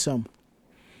 And then some.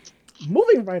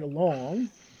 Moving right along.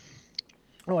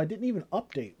 Oh, I didn't even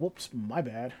update. Whoops, my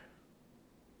bad.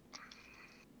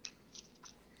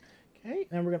 Okay,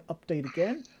 and we're going to update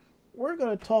again. We're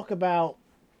going to talk about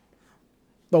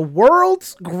the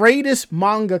world's greatest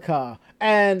mangaka.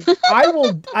 And I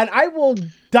will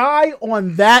die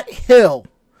on that hill.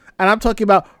 And I'm talking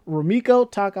about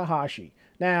Rumiko Takahashi.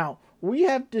 Now, we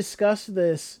have discussed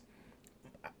this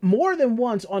more than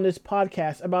once on this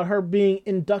podcast about her being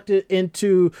inducted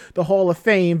into the Hall of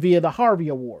Fame via the Harvey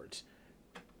Awards.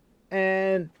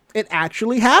 And it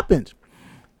actually happened.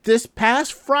 This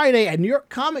past Friday at New York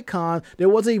Comic Con, there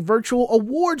was a virtual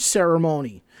awards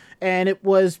ceremony. And it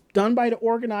was done by the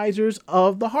organizers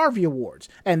of the Harvey Awards.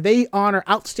 And they honor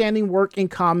outstanding work in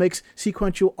comics,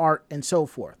 sequential art, and so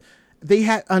forth. They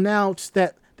had announced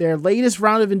that their latest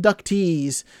round of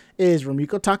inductees is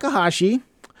Rumiko Takahashi,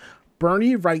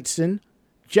 Bernie Wrightson,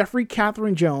 Jeffrey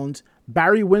Catherine Jones,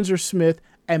 Barry Windsor Smith,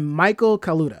 and Michael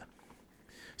Kaluta.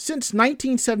 Since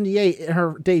 1978, in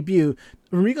her debut,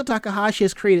 Rumiko Takahashi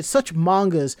has created such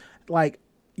mangas like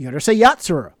Urusei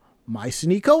Yatsura,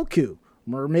 Maisuni Koku,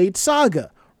 Mermaid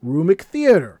Saga, Rumik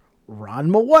Theater,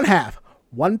 Ranma One Half,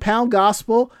 One Pound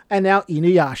Gospel, and now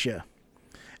Inuyasha.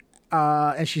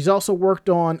 And she's also worked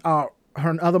on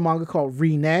her other manga called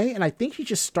Rine, and I think she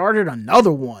just started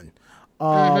another one,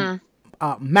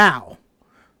 Mao.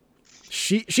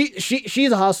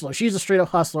 She's a hustler. She's a straight up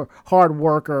hustler, hard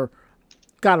worker.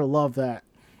 Gotta love that.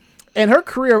 In her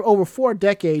career of over 4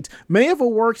 decades, many of her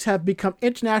works have become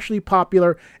internationally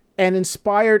popular and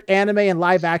inspired anime and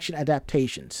live-action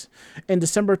adaptations. In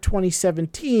December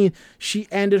 2017, she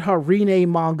ended her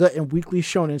Rine manga in Weekly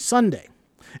Shonen Sunday.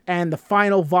 And the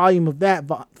final volume of that,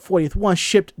 40th one,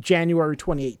 shipped January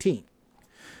 2018.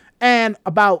 And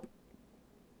about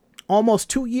almost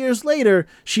 2 years later,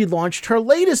 she launched her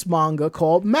latest manga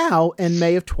called Mao in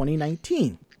May of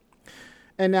 2019.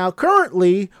 And now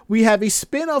currently, we have a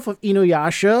spin-off of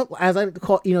Inuyasha, as I like to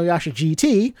call Inuyasha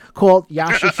GT, called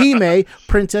Yashahime,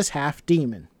 Princess Half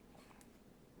Demon.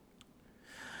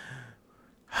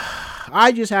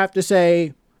 I just have to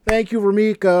say, thank you,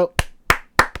 Rumiko.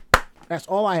 That's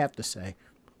all I have to say.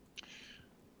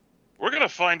 We're going to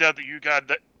find out that you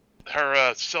got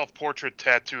her self-portrait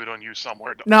tattooed on you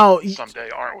somewhere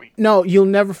someday, aren't we? No, you'll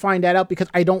never find that out because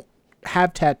I don't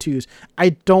have tattoos.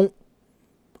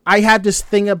 I have this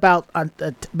thing about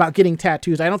getting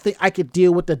tattoos. I don't think I could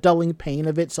deal with the dulling pain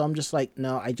of it, so I'm just like,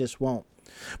 no, I just won't.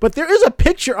 But there is a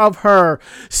picture of her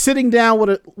sitting down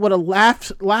with a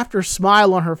laughter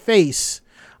smile on her face,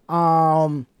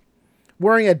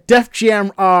 wearing a Def Jam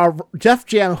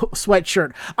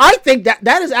sweatshirt. I think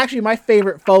that is actually my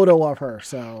favorite photo of her.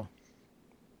 So,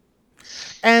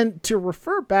 and to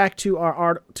refer back to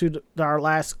our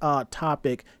last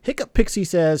topic, Hiccup Pixie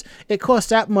says it costs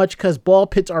that much because ball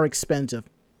pits are expensive.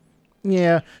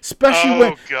 Yeah, especially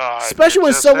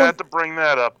when someone had to bring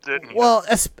that up, didn't you? Well,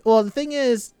 the thing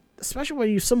is, especially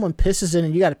when someone pisses in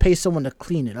and you got to pay someone to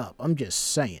clean it up. I'm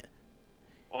just saying.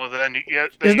 Well, then you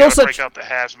got to break out the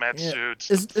hazmat suits,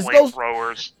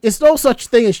 flamethrowers. It's no such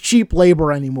thing as cheap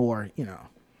labor anymore,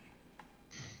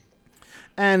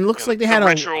 And looks like they had a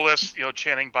ritualist,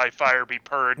 chanting "By fire be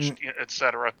purged,"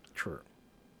 etc. True.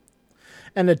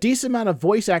 And a decent amount of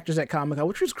voice actors at Comic-Con,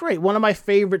 which was great. One of my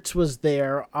favorites was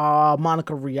there,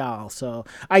 Monica Rial. So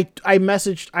I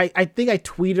messaged, I think I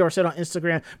tweeted or said on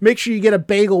Instagram, make sure you get a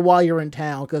bagel while you're in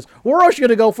town, because where else you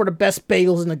gonna go for the best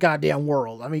bagels in the goddamn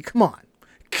world? I mean, come on.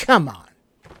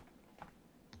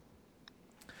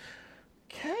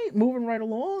 Okay, moving right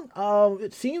along.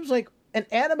 It seems like an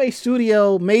anime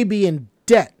studio may be in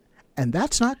debt, and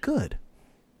that's not good.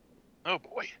 Oh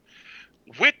boy.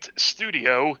 WIT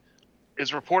Studio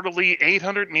is reportedly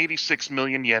 886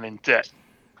 million yen in debt.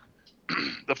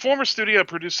 The former studio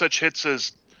produced such hits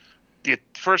as the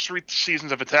first 3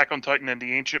 seasons of Attack on Titan and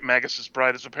The Ancient Magus'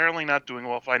 Bride is apparently not doing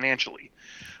well financially.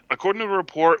 According to the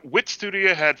report, WIT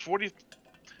Studio had a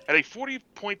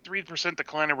 40.3%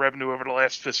 decline in revenue over the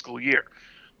last fiscal year,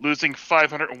 losing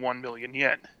 501 million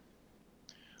yen,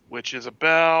 which is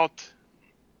about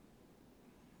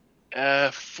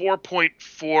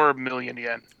 4.4 million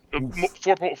yen,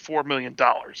 $4.4 million.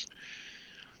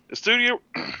 The studio,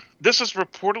 this has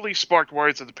reportedly sparked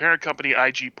worries that the parent company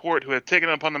IG Port, who have taken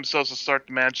it upon themselves to start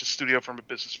to manage the studio from a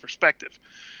business perspective.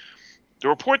 The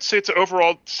report states that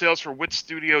overall sales for WIT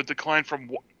Studio declined to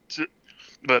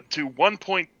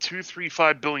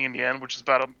 1.235 billion yen, which is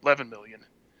about 11 million,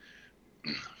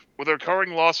 with a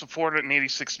recurring loss of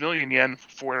 486 million yen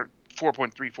for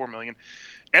 4.34 million,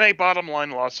 and a bottom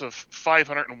line loss of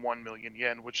 501 million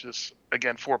yen, which is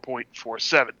again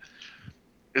 4.47.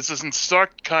 This is in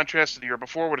stark contrast to the year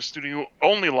before, where the studio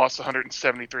only lost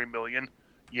 173 million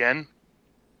yen,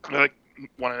 like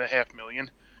 1.5 million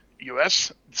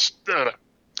US.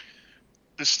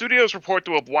 The studio's report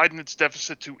to have widened its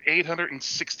deficit to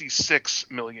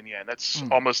 866 million yen. That's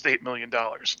almost $8 million.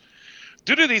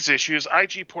 Due to these issues,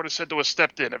 IG Port is said to have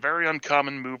stepped in, a very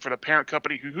uncommon move for the parent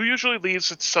company, who usually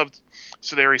leaves its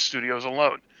subsidiary studios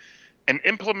alone, and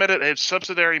implemented a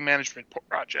subsidiary management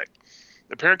project.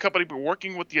 The parent company will be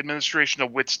working with the administration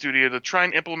of WIT Studio to try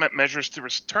and implement measures to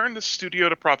return the studio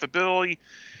to profitability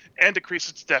and decrease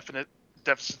its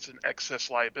deficits and excess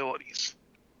liabilities.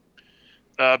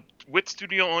 WIT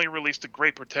Studio only released The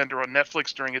Great Pretender on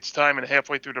Netflix during its time, and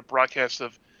halfway through the broadcast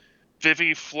of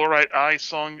Vivi Fluorite Eye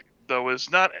song, though it is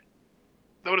not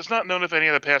known if any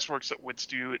of the past works that WIT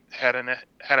Studio had a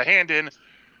hand in,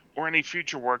 or any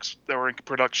future works that were in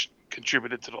production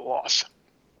contributed to the loss.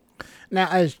 Now,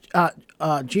 as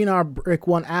GNR Brick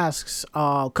One asks,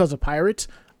 because of pirates,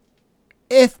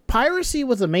 if piracy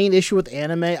was the main issue with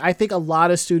anime, I think a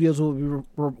lot of studios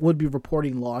would be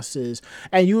reporting losses,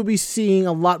 and you would be seeing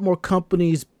a lot more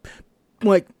companies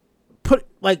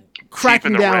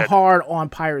cracking down hard on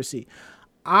piracy.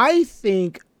 I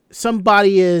think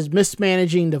somebody is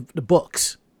mismanaging the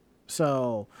books,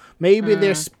 so maybe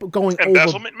they're going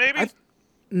embezzlement. Maybe.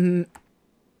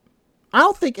 I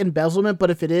don't think embezzlement,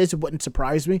 but if it is, it wouldn't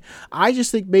surprise me. I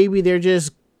just think maybe they're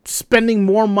just spending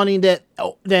more money than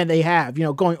they have,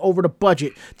 going over the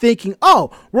budget, thinking,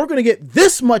 oh, we're going to get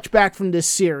this much back from this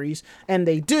series, and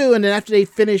they do, and then after they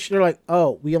finish, they're like,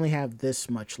 oh, we only have this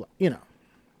much left,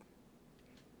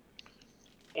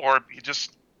 Or you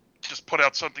just put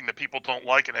out something that people don't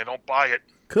like and they don't buy it.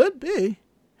 Could be.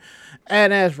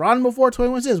 And as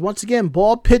Ron421 says, once again,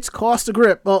 ball pits cost a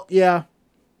grip. Well, yeah.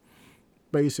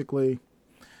 Basically,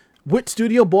 WIT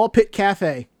Studio Ball Pit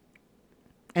Cafe.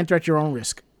 Enter at your own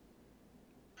risk.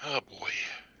 Oh boy.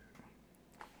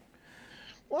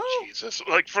 Well, Jesus.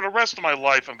 Like, for the rest of my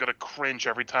life, I'm gonna cringe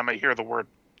every time I hear the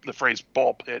phrase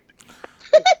ball pit.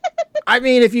 I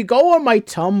mean, if you go on my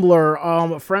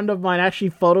Tumblr, a friend of mine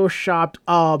actually photoshopped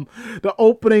the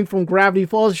opening from Gravity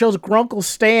Falls. It shows Grunkle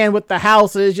Stan with the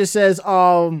house, and it just says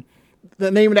the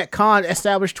name of that con,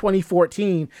 established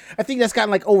 2014. I think that's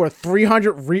gotten like over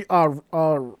 300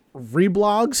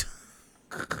 reblogs.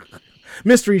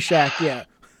 Mystery Shack, yeah.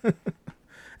 And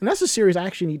that's a series I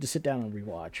actually need to sit down and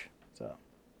rewatch. So,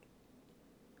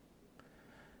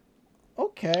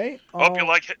 okay. Hope you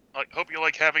like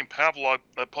having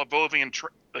Pavlovian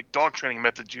dog training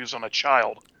methods used on a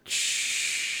child.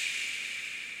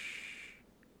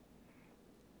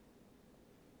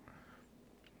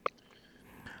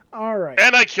 All right.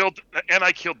 And I killed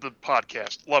the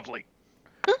podcast. Lovely.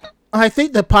 I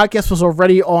think the podcast was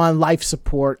already on life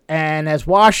support, and as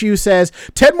Washu says,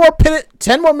 10 more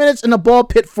minutes in the ball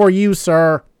pit for you,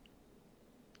 sir.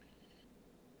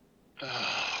 We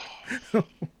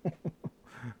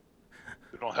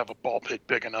don't have a ball pit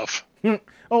big enough.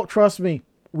 Oh, trust me,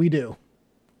 we do.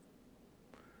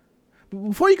 But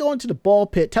before you go into the ball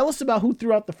pit, tell us about who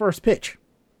threw out the first pitch.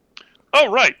 Oh,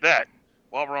 right, that.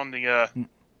 While we're on the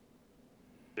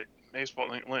baseball,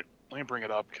 let me bring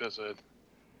it up because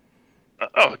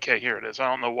okay, here it is. I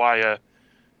don't know why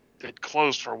it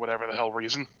closed for whatever the hell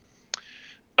reason.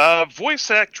 Voice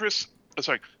actress,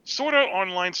 Sword Art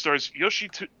Online stars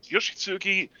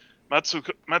Yoshitsuki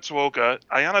Matsuoka,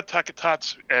 Ayana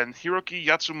Takatatsu, and Hiroki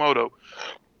Yatsumoto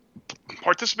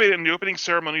participated in the opening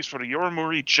ceremonies for the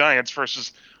Yomiuri Giants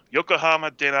versus Yokohama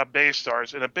Dena Bay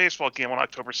Stars in a baseball game on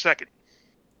October 2nd.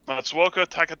 Matsuoka,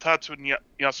 Takatatsu, and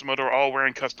Yasumoto are all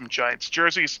wearing custom Giants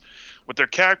jerseys with their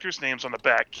characters' names on the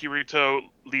back, Kirito,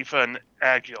 Lifa, and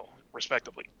Agil,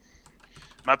 respectively.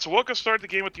 Matsuoka started the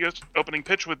game with the opening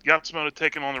pitch with Yatsumoto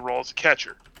taking on the role as a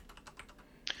catcher.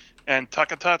 And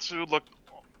Takatatsu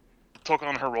took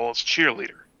on her role as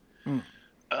cheerleader.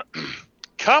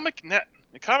 Comic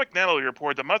Natalie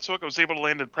reported that Matsuoka was able to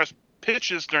land impressive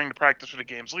pitches during the practice for the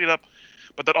game's lead-up,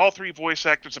 but that all 3 voice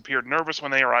actors appeared nervous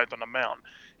when they arrived on the mound.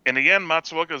 In the end,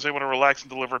 Matsuoka was able to relax and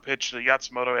deliver a pitch to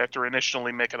Yatsumoto after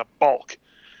initially making a balk.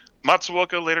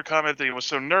 Matsuoka later commented that he was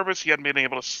so nervous he hadn't been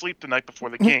able to sleep the night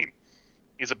before the game.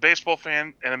 He's a baseball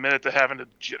fan and admitted to having the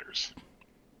jitters.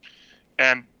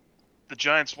 And the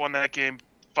Giants won that game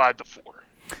 5-4.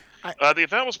 The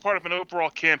event was part of an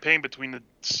overall campaign between the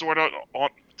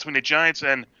Giants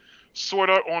and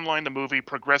Sword Art Online, the movie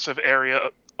progressive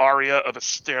aria of a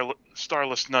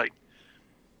Starless Night,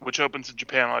 which opens in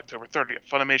Japan on October 30th.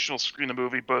 Funimation will screen the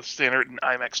movie both standard and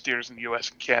IMAX theaters in the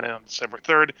US and Canada on December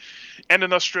 3rd, and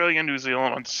in Australia and New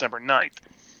Zealand on December 9th.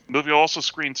 The movie will also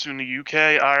screen soon in the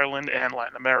UK, Ireland, and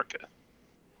Latin America.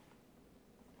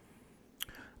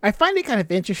 I find it kind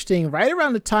of interesting, right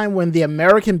around the time when the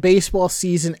American baseball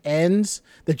season ends,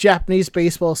 the Japanese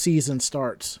baseball season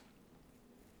starts.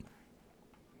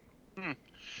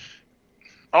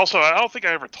 Also, I don't think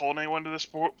I ever told anyone this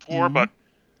before, but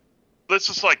this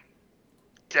is like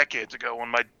decades ago when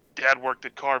my dad worked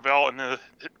at Carvel, and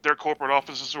their corporate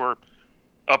offices were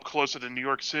up closer to New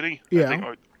York City.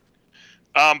 Yeah.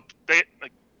 They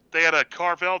had a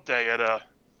Carvel day at I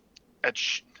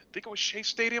think it was Shea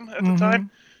Stadium at the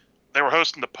time. They were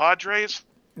hosting the Padres.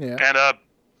 Yeah.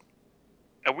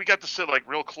 And we got to sit like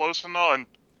real close and all, and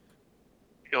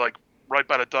like right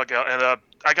by the dugout, and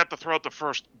I got to throw out the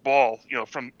first ball,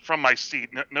 from my seat.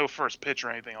 No first pitch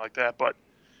or anything like that, but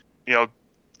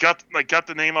got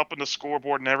the name up on the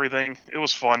scoreboard and everything. It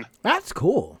was fun. That's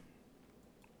cool.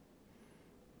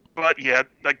 But yeah,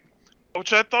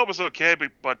 which I thought was okay,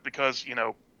 but because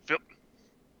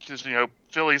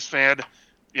Phillies fan,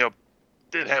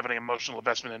 did have an emotional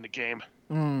investment in the game.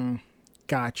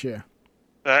 Gotcha.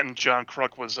 That and John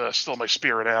Kruk was still my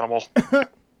spirit animal.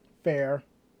 Fair.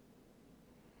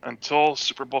 Until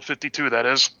Super Bowl 52, that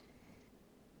is.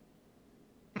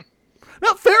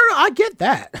 No, fair. I get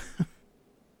that.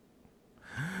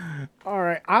 All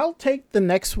right, I'll take the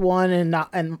next one, and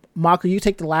Mako, you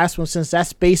take the last one, since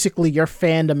that's basically your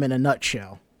fandom in a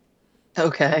nutshell.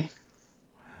 Okay.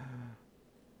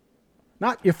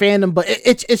 Not your fandom, but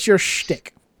it's your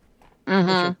shtick. It's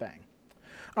your thing.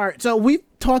 All right, so we've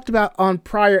talked about on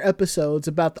prior episodes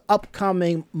about the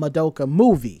upcoming Madoka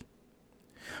movie.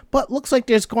 But looks like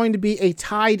there's going to be a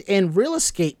tied-in real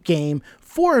escape game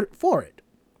for it.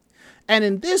 And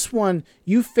in this one,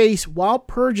 you face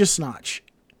Walpurgisnacht.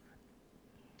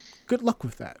 Good luck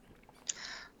with that.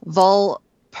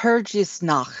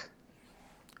 Walpurgisnacht.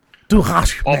 Du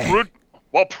hast me.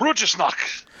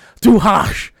 Walpurgisnacht. Du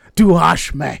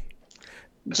hast me.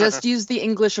 Just use the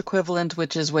English equivalent,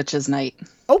 which is Witch's Night.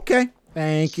 Okay,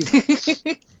 thank you.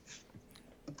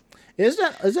 Is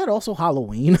that also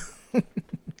Halloween?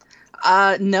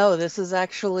 No, this is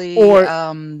actually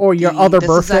or your other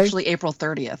birthday. This is actually April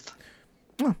 30th.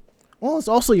 Oh, well, it's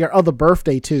also your other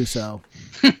birthday too, so.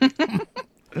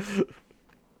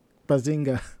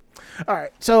 Bazinga. All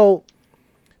right, so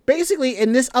basically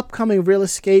in this upcoming real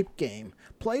escape game,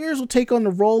 players will take on the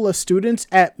role of students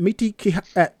at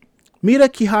Mirakihara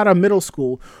Middle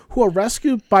School who are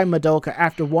rescued by Madoka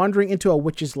after wandering into a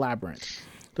witch's labyrinth.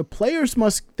 The players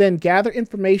must then gather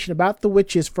information about the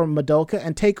witches from Madoka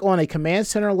and take on a command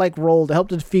center-like role to help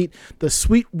to defeat the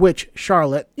sweet witch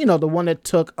Charlotte, the one that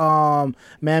took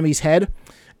Mammy's head,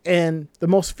 and the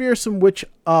most fearsome witch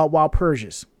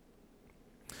Walpurgis.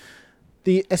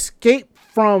 The escape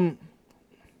from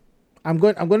I'm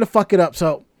going to fuck it up,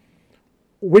 so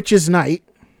Witch's Night,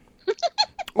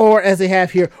 or as they have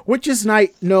here, Witch's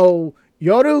Night no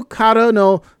Yoru Kara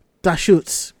no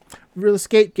Dashutsu real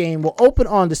escape game will open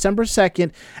on December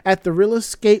 2nd at the real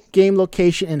escape game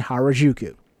location in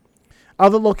Harajuku.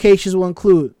 Other locations will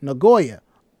include Nagoya,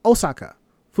 Osaka,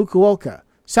 Fukuoka,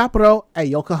 Sapporo, and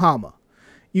Yokohama.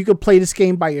 You can play this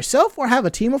game by yourself or have a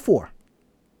team of 4.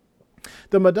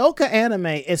 The Madoka anime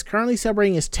is currently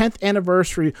celebrating its 10th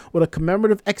anniversary with a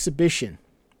commemorative exhibition.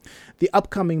 The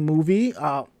upcoming movie,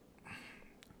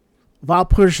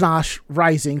 Walpurgisnacht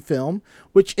Rising film,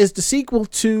 which is the sequel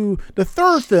to the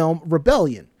third film,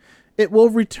 Rebellion. It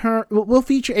will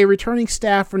feature a returning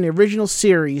staff from the original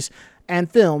series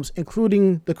and films,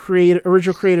 including the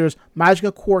original creators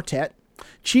Magica Quartet,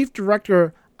 Chief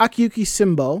Director Akiyuki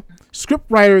Simbo,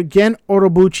 scriptwriter Gen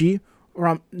Orobuchi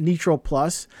from Nitro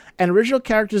Plus, and original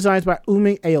character designs by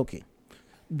Umi Aoki.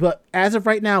 But as of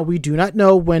right now, we do not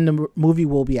know when the movie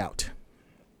will be out.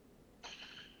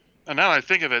 And now I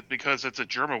think of it, because it's a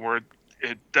German word,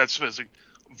 that's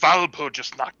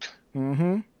Walpurgisnacht.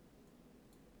 Mm-hmm.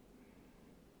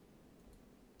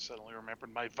 Suddenly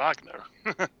remembered my Wagner.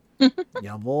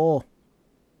 Jawohl.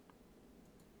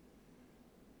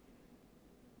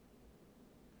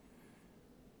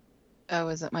 Oh,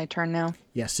 is it my turn now?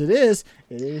 Yes, it is.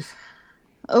 It is.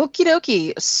 Okie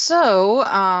dokie.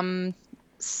 So,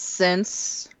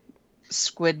 since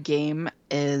Squid Game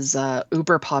is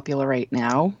uber popular right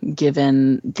now,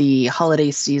 given the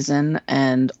holiday season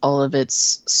and all of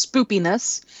its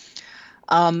spoopiness,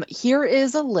 here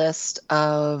is a list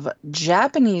of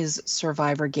Japanese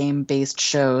survivor game based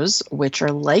shows which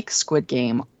are like Squid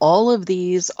Game. All of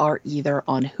these are either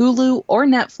on Hulu or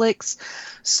Netflix,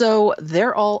 so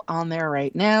they're all on there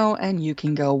right now and you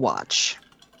can go watch.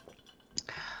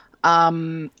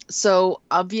 So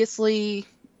obviously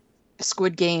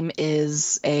Squid Game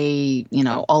is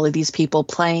all of these people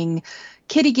playing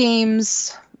kiddie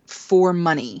games for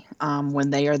money. When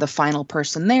they are the final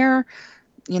person there,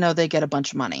 they get a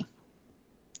bunch of money.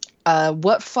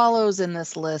 What follows in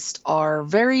this list are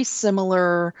very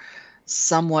similar,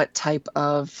 somewhat type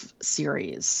of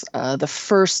series. The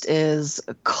first is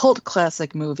a cult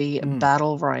classic movie,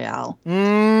 Battle Royale,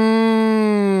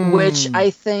 which I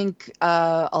think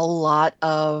a lot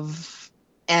of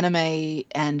anime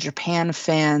and Japan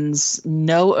fans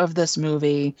know of this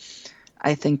movie.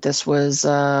 I think this was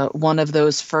one of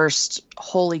those first,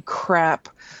 holy crap,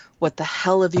 what the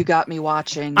hell have you got me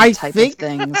watching of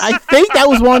things. I think that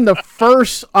was one of the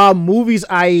first movies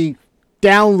I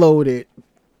downloaded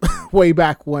way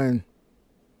back when.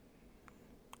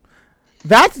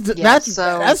 That's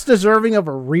deserving of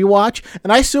a rewatch,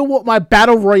 and I still want my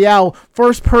Battle Royale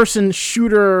first-person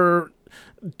shooter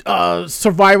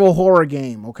survival horror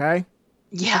game. Okay.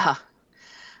 Yeah.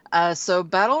 So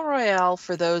Battle Royale,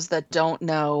 for those that don't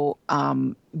know,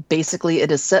 basically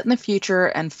it is set in the future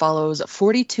and follows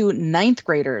 42 ninth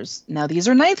graders. Now, these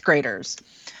are ninth graders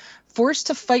forced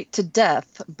to fight to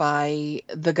death by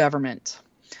the government.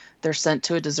 They're sent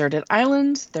to a deserted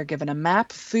island. They're given a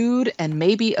map, food, and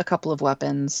maybe a couple of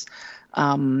weapons.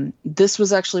 This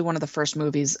was actually one of the first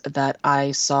movies that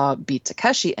I saw Beat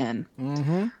Takeshi in.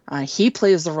 Mm-hmm. He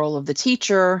plays the role of the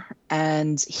teacher,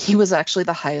 and he was actually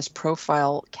the highest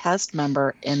profile cast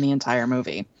member in the entire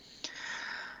movie.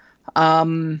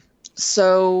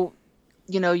 So,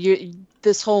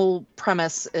 this whole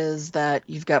premise is that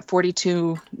you've got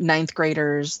 42 ninth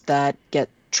graders that get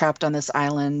trapped on this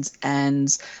island,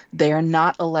 and they are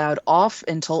not allowed off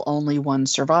until only one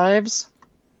survives.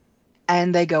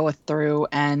 And they go through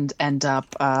and end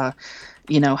up,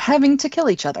 having to kill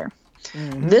each other.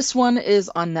 Mm-hmm. This one is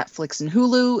on Netflix and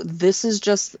Hulu. This is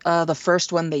just the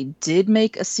first one. They did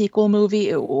make a sequel movie.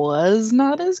 It was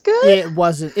not as good. Yeah, it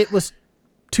wasn't. It was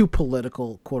too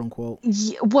political, quote unquote.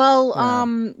 Yeah, well,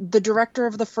 the director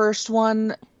of the first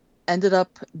one ended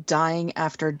up dying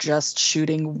after just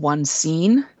shooting one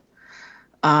scene.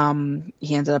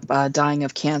 He ended up dying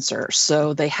of cancer.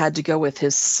 So they had to go with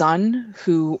his son,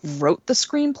 who wrote the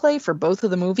screenplay for both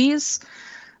of the movies.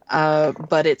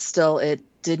 But it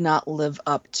did not live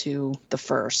up to the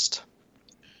first.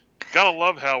 Gotta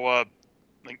love how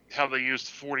they used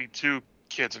 42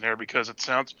 kids in here, because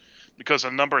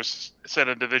the numbers said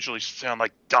individually sound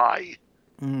like die.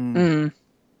 Shine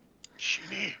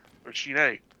or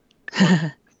Shine.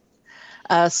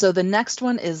 So the next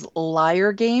one is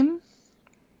Liar Game.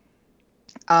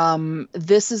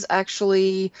 This is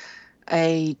actually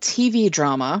a TV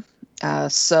drama.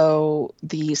 So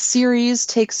the series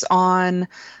takes on,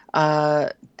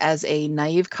 as a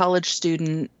naive college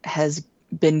student has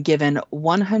been given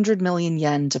 100 million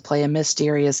yen to play a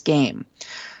mysterious game.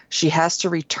 She has to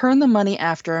return the money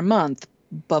after a month,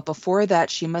 but before that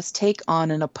she must take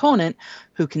on an opponent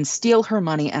who can steal her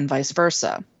money and vice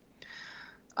versa.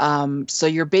 So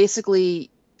you're basically,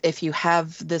 if you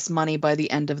have this money by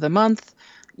the end of the month,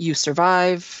 you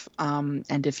survive,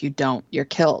 and if you don't, you're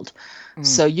killed.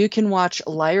 So you can watch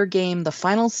Liar Game: The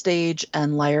Final Stage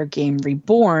and Liar Game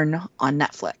Reborn on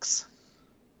Netflix.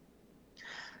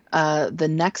 The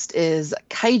next is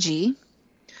Kaiji.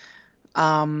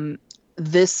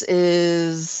 This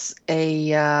is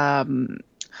the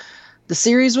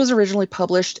series was originally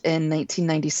published in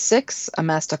 1996,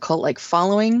 amassed a cult-like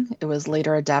following. It was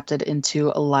later adapted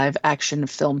into a live-action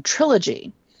film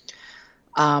trilogy.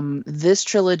 This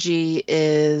trilogy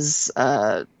is,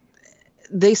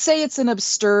 they say it's an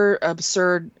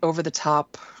absurd,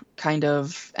 over-the-top kind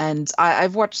of, and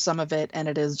I've watched some of it, and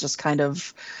it is just kind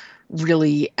of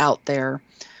really out there.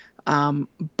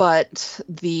 But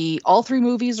all three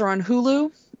movies are on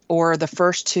Hulu, or the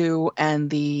first two, and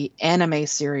the anime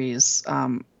series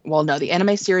well, no, the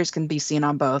anime series can be seen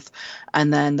on both,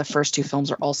 and then the first 2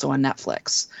 films are also on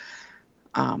Netflix.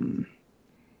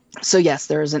 So yes,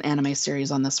 there is an anime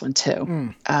series on this one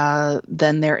too.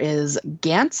 Then there is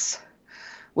Gantz,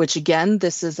 which again,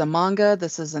 this is a manga,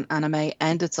 this is an anime,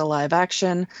 and it's a live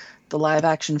action. The live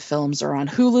action films are on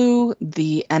Hulu.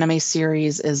 The anime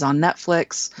series is on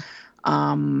Netflix.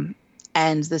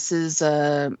 And this is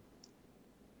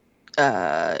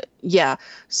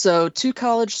so 2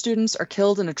 college students are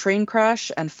killed in a train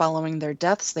crash, and following their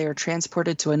deaths, they are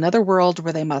transported to another world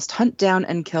where they must hunt down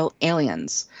and kill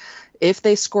aliens. If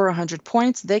they score 100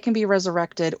 points, they can be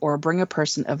resurrected or bring a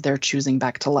person of their choosing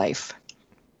back to life.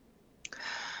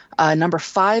 Number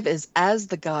 5 is As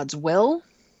the Gods Will.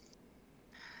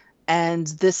 And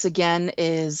this again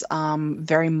is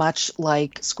very much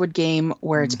like Squid Game,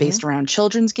 where it's based around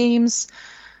children's games.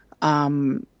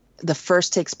 The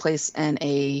first takes place in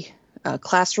a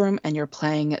classroom, and you're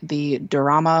playing the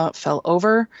Dorama Fell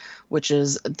Over, which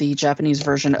is the Japanese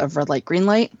version of Red Light, Green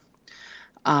Light.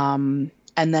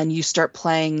 And then you start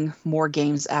playing more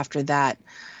games after that.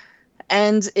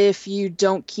 And if you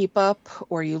don't keep up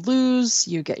or you lose,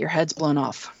 you get your heads blown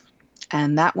off.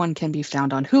 And that one can be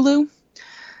found on Hulu.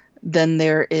 Then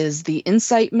there is The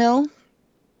Insight Mill.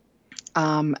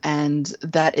 And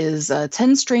that is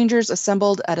 10 strangers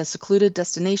assembled at a secluded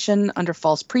destination under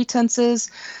false pretenses,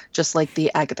 just like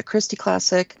the Agatha Christie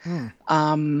classic.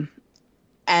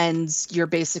 And you're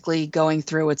basically going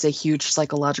through, it's a huge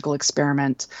psychological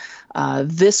experiment.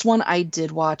 This one I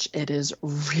did watch. It is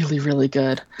really, really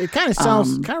good. It kind of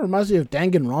sounds, kind of reminds me of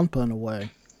Danganronpa in a way.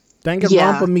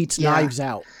 Danganronpa meets Knives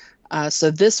Out. So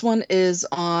this one is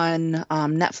on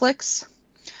Netflix.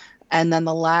 And then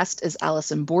the last is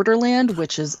Alice in Borderland,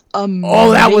 which is amazing.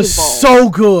 Oh, that was so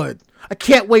good. I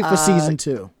can't wait for season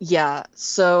 2. Yeah.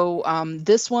 So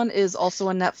this one is also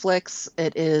on Netflix.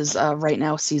 It is right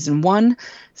now season 1.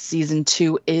 Season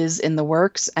 2 is in the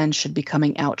works and should be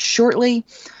coming out shortly.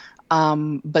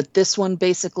 But this one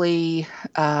basically,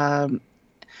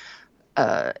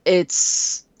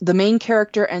 it's the main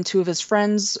character and 2 of his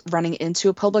friends running into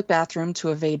a public bathroom to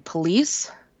evade police.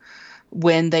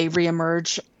 When they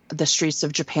reemerge, the streets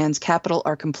of Japan's capital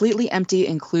are completely empty,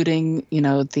 including, the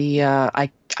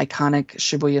iconic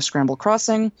Shibuya Scramble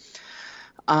Crossing.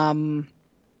 And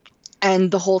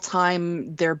the whole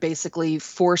time they're basically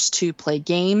forced to play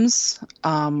games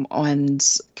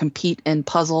and compete in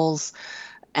puzzles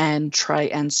and try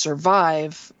and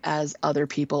survive as other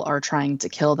people are trying to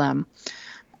kill them.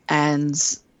 And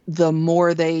the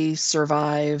more they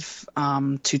survive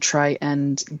to try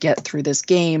and get through this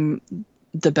game,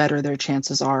 the better their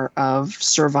chances are of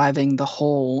surviving the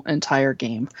whole entire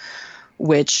game,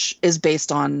 which is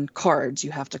based on cards.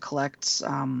 You have to collect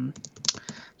a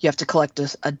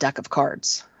deck of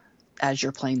cards as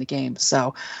you're playing the game.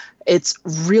 So it's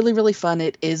really, really fun.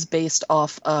 It is based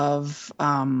off of,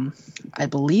 I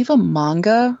believe, a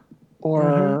manga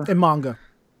or a manga.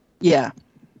 Yeah.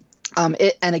 And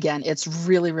again, it's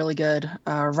really, really good.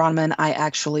 Ranma and I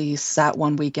actually sat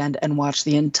one weekend and watched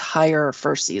the entire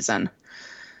first season.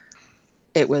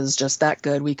 It was just that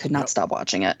good. We could not stop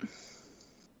watching it.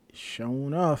 Sure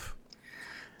enough.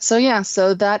 So yeah,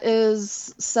 so that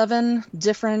is 7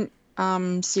 different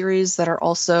series that are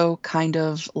also kind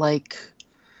of like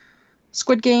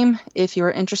Squid Game, if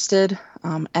you're interested.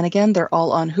 And again, they're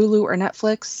all on Hulu or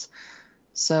Netflix.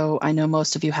 So I know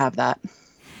most of you have that.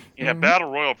 Yeah, Battle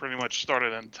Royale pretty much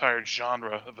started an entire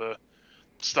genre of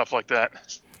stuff like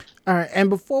that. All right, and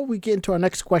before we get into our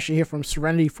next question here from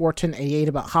Serenity1488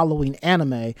 about Halloween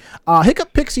anime,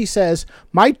 Hiccup Pixie says,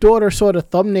 my daughter saw the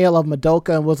thumbnail of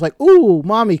Madoka and was like, ooh,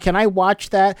 mommy, can I watch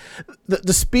that?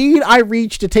 The speed I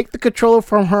reached to take the controller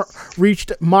from her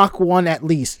reached Mach 1 at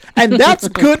least. And that's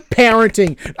good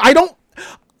parenting. I don't,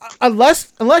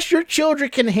 unless your children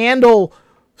can handle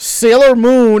Sailor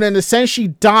Moon and the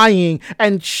Senshi dying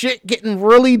and shit getting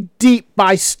really deep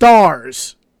by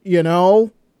stars,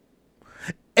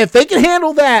 If they can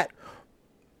handle that,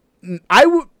 I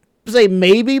would say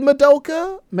maybe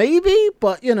Madoka,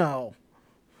 but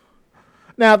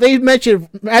Now they mentioned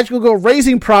Magical Girl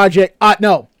Raising Project.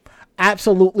 No,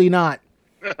 absolutely not.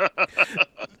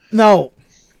 No,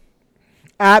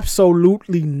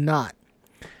 absolutely not.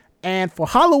 And for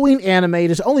Halloween anime,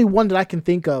 there's only one that I can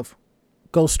think of: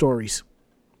 Ghost Stories.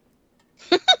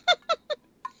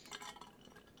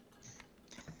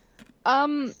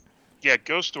 Yeah,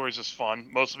 Ghost Stories is fun,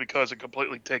 mostly because it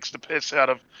completely takes the piss out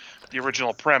of the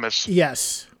original premise.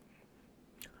 Yes.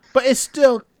 But it's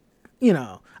still,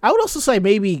 I would also say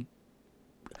maybe,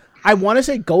 I want to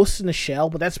say Ghost in the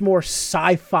Shell, but that's more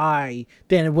sci-fi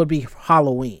than it would be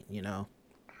Halloween,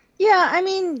 Yeah, I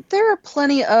mean, there are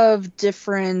plenty of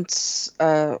different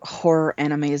horror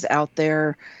animes out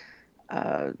there,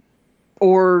 uh,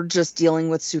 or just dealing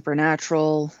with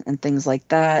supernatural and things like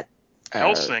that.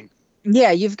 Hellsing. Yeah,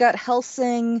 you've got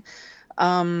Hellsing.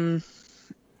 Um,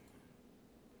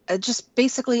 just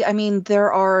basically, I mean,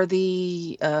 there are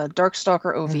the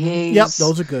Darkstalker OVAs. Yep,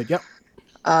 those are good. Yep.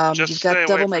 Just You've stay got away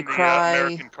Devil from May the Cry.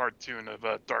 American cartoon of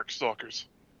Darkstalkers.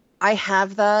 I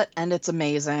have that, and it's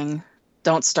amazing.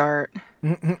 Don't start.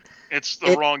 It's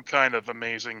the wrong kind of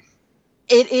amazing.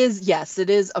 It is, yes,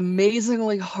 it is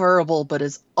amazingly horrible, but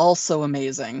is also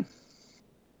amazing.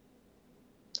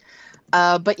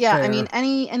 But yeah, Fair. I mean,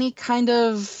 any kind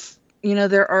of,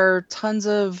 there are tons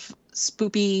of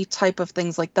spoopy type of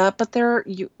things like that, but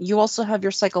you also have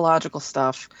your psychological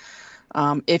stuff.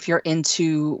 If you're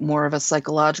into more of a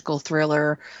psychological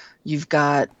thriller, you've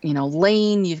got,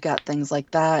 Lane, you've got things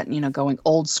like that, going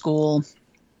old school.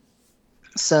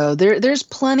 So there's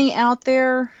plenty out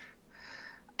there,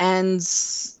 and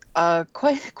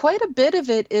quite a bit of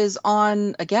it is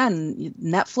on, again,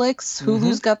 Netflix.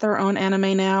 Hulu's got their own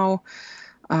anime now.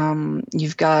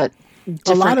 You've got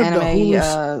different lot of the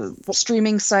anime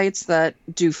streaming sites that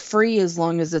do free as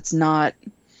long as it's not,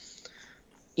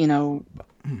 the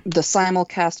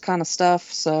simulcast kind of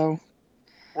stuff. So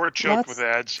Or choke with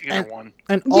ads, either one.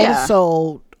 And Yeah.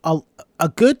 also, a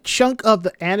good chunk of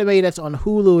the anime that's on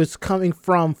Hulu is coming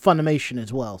from Funimation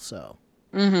as well. So,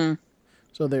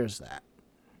 so there's that.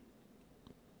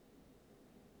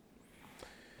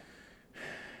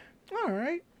 All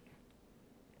right.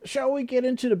 Shall we get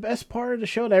into the best part of the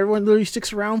show that everyone really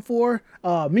sticks around for?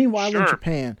 Meanwhile, in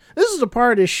Japan. This is the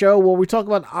part of the show where we talk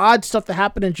about odd stuff that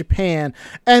happened in Japan,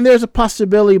 and there's a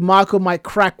possibility Mako might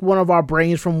crack one of our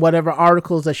brains from whatever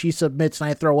articles that she submits, and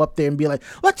I throw up there and be like,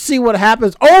 let's see what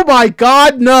happens. Oh my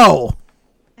God, no!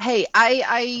 Hey,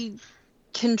 I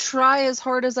can try as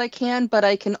hard as I can, but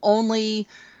I can only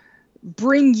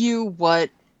bring you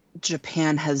what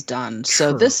Japan has done. So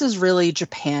True. this is really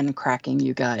Japan cracking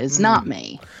you guys, not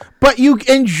me. But you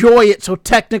enjoy it, so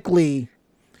technically,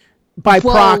 by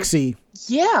proxy.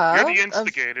 Yeah. You're the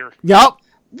instigator. Yup.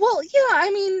 Well, yeah,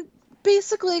 I mean,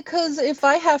 basically, because if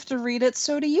I have to read it,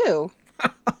 so do you.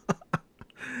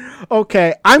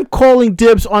 Okay, I'm calling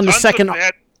dibs on the second.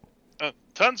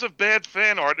 Tons of bad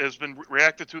fan art has been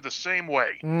reacted to the same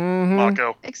way,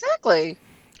 Mako. Exactly.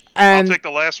 And I'll take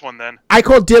the last one then. I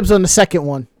call dibs on the second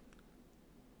one.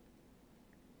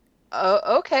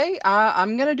 Okay,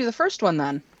 I'm going to do the first one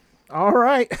then. All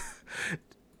right.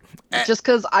 Just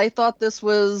because I thought this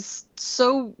was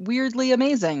so weirdly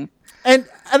amazing. And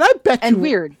I bet And you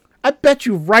weird. I bet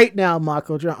you right now,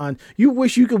 Mako John, you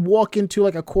wish you could walk into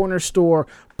like a corner store,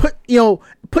 put your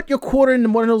quarter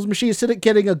in one of those machines, instead of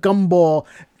getting a gumball.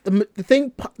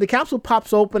 The capsule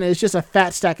pops open and it's just a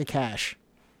fat stack of cash.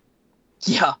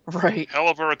 Yeah, right. Hell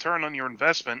of a return on your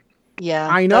investment. Yeah,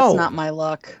 I know. That's not my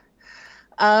luck.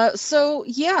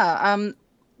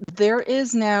 There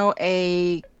is now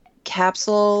a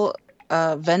capsule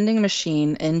vending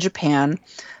machine in Japan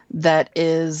that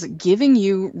is giving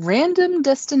you random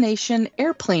destination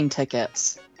airplane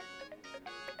tickets.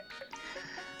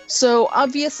 So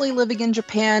obviously, living in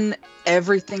Japan,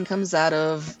 everything comes out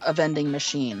of a vending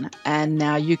machine. And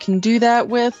now you can do that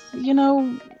with,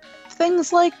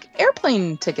 things like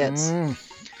airplane tickets.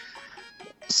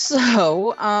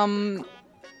 So,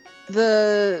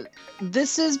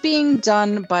 this is being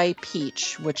done by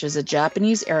Peach, which is a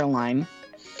Japanese airline,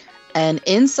 and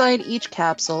inside each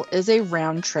capsule is a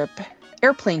round-trip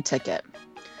airplane ticket.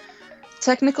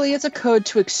 Technically, it's a code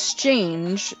to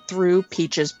exchange through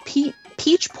Peach's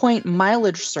Peach Point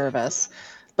mileage service,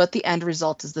 but the end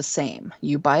result is the same.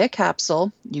 You buy a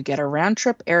capsule, you get a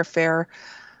round-trip airfare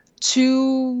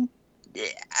to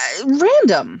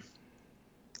random.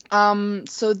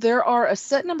 So there are a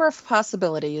set number of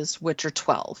possibilities, which are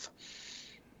 12.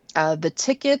 The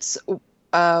tickets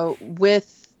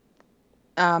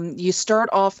you start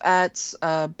off at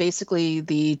basically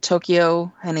the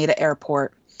Tokyo Haneda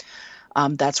Airport.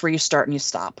 That's where you start and you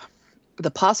stop.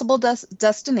 The possible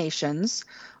destinations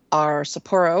are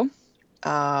Sapporo,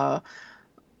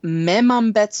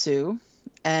 Memambetsu,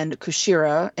 and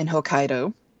Kushira in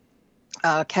Hokkaido.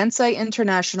 Kansai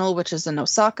International, which is in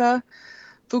Osaka,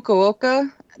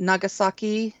 Fukuoka,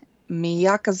 Nagasaki,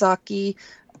 Miyazaki,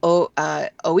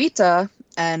 Oita,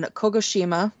 and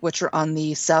Kogoshima, which are on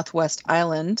the southwest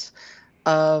island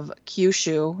of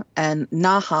Kyushu, and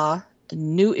Naha,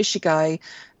 New Ishigai,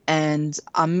 and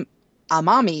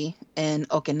Amami in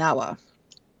Okinawa.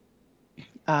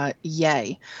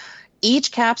 Yay.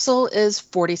 Each capsule is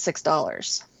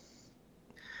 $46.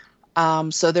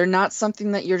 So they're not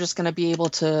something that you're just going to be able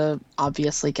to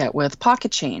obviously get with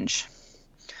pocket change.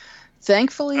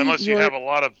 Thankfully, unless you have a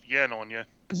lot of yen on you.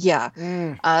 Yeah.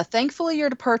 Thankfully, your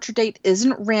departure date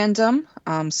isn't random,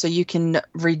 so you can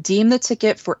redeem the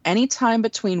ticket for any time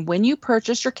between when you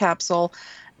purchased your capsule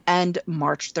and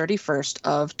March 31st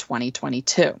of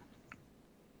 2022.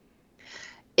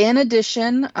 In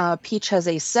addition, Peach has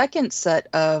a second set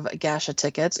of Gasha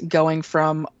tickets going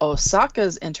from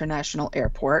Osaka's international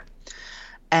airport,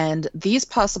 and these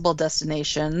possible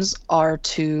destinations are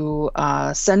to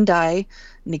Sendai,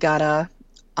 Niigata,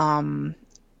 on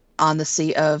the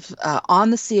Sea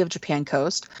of Japan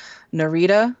coast,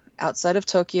 Narita outside of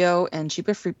Tokyo and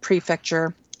Chiba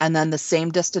Prefecture, and then the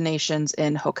same destinations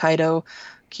in Hokkaido,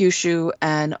 Kyushu,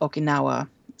 and Okinawa,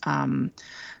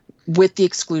 with the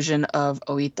exclusion of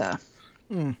Oita.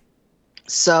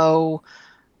 So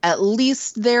at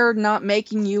least they're not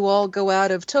making you all go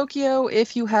out of Tokyo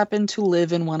if you happen to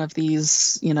live in one of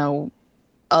these,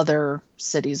 other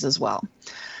cities as well.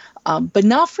 But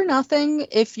not for nothing,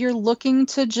 if you're looking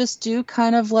to just do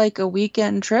kind of like a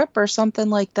weekend trip or something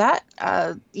like that,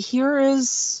 here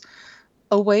is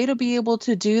a way to be able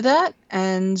to do that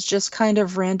and just kind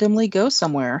of randomly go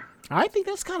somewhere. I think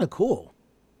that's kind of cool.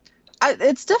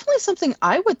 It's definitely something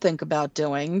I would think about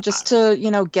doing, just to,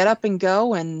 get up and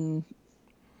go and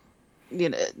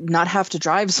not have to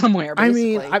drive somewhere,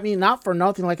 basically. I mean, not for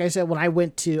nothing. Like I said, when I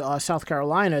went to South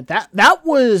Carolina, that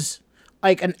was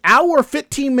like an hour,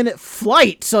 15-minute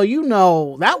flight. So,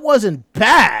 that wasn't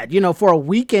bad, for a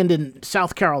weekend in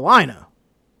South Carolina.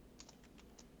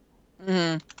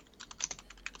 Mm-hmm.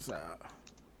 So,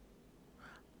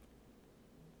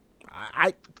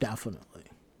 I definitely.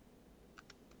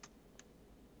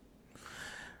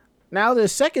 Now, the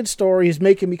second story is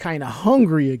making me kind of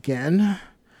hungry again.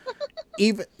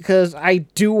 Even because I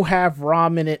do have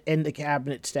ramen in the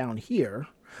cabinets down here.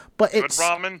 But Good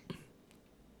ramen?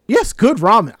 Yes, good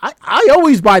ramen. I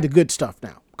always buy the good stuff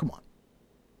now. Come on.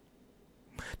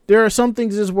 There are some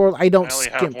things in this world I don't only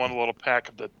skim. have one little pack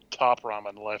of the top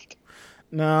ramen left.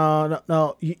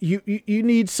 No. You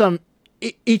need some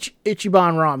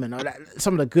Ichiban ramen.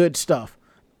 Some of the good stuff.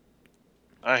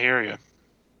 I hear you.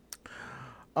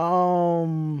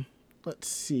 Let's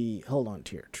see. Hold on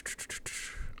here.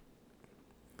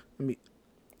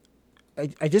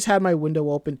 I just had my window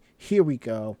open. Here we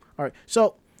go. All right.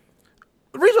 So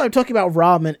the reason I'm talking about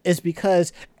ramen is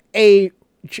because a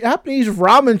Japanese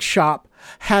ramen shop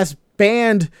has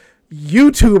banned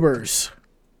YouTubers.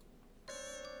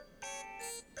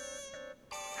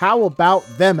 How about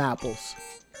them apples?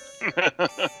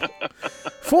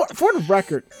 For the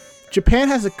record, Japan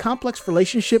has a complex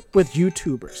relationship with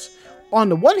YouTubers. On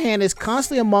the one hand, it's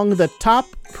constantly among the top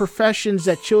professions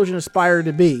that children aspire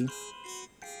to be.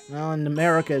 Well, in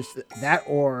America, it's that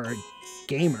or a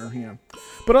gamer,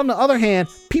 But on the other hand,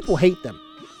 people hate them.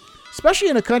 Especially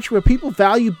in a country where people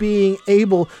value being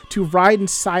able to ride in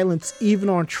silence even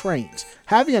on trains.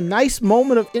 Having a nice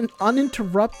moment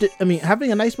interrupted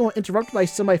by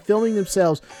somebody filming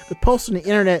themselves to post on the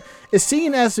internet is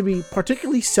seen as to be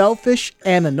particularly selfish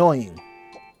and annoying.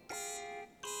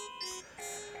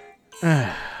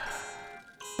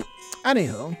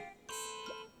 Anywho,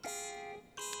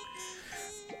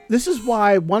 this is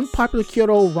why one popular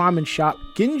Kyoto ramen shop,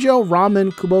 Ginjo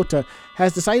Ramen Kubota,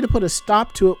 has decided to put a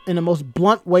stop to it in the most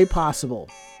blunt way possible.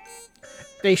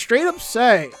 They straight up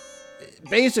say,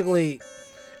 basically,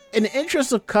 in the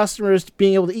interest of customers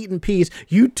being able to eat in peace,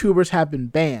 YouTubers have been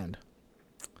banned.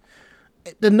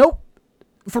 The note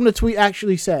from the tweet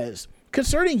actually says,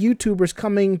 concerning YouTubers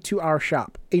coming to our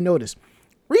shop, a notice.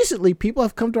 Recently, people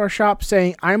have come to our shop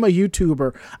saying, I'm a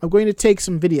YouTuber, I'm going to take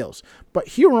some videos. But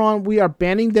here on, we are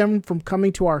banning them from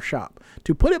coming to our shop.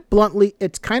 To put it bluntly,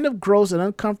 it's kind of gross and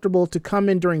uncomfortable to come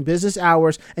in during business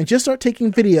hours and just start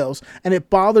taking videos, and it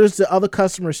bothers the other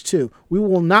customers too. We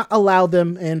will not allow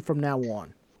them in from now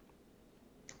on.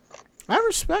 I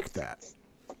respect that.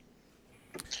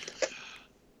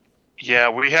 Yeah,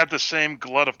 we had the same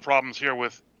glut of problems here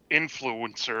with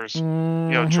influencers,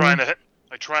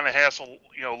 trying to hassle,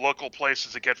 local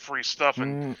places to get free stuff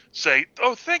and say,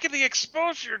 oh, think of the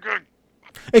exposure you're going.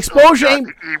 Exposure ain't...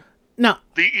 No.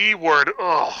 The E word,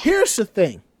 ugh. Here's the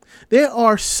thing. There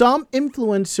are some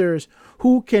influencers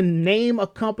who can name a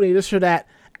company, this or that,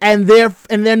 and their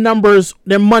numbers,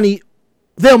 their money,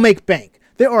 they'll make bank.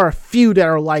 There are a few that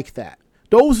are like that.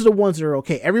 Those are the ones that are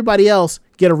okay. Everybody else,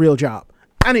 get a real job.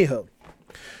 Anywho,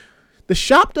 The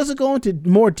shop doesn't go into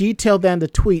more detail than the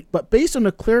tweet, but based on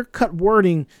the clear-cut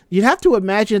wording, you'd have to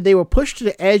imagine they were pushed to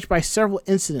the edge by several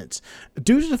incidents.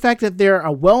 Due to the fact that they're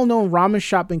a well-known ramen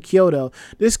shop in Kyoto,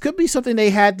 this could be something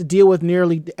they had to deal with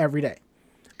nearly every day.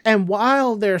 And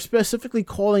while they're specifically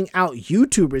calling out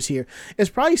YouTubers here, it's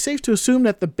probably safe to assume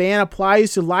that the ban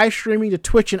applies to live streaming to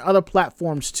Twitch and other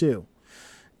platforms too.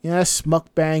 Yes,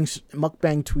 mukbang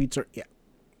tweets are, yeah.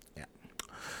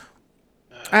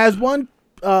 As one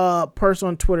person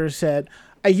on Twitter said,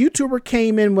 a YouTuber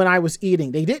came in when I was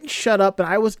eating. They didn't shut up, and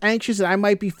I was anxious that I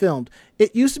might be filmed.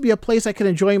 It used to be a place I could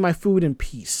enjoy my food in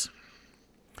peace.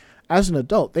 As an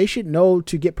adult, they should know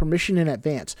to get permission in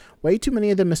advance. Way too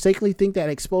many of them mistakenly think that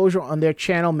exposure on their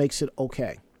channel makes it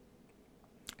okay.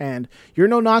 And your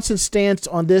no-nonsense stance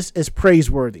on this is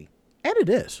praiseworthy. And it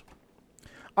is.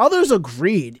 Others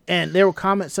agreed, and there were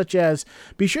comments such as,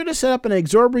 be sure to set up an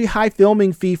exorbitantly high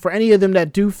filming fee for any of them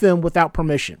that do film without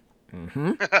permission.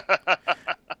 Mm-hmm.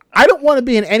 I don't want to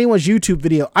be in anyone's YouTube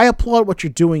video. I applaud what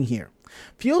you're doing here.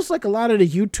 Feels like a lot of the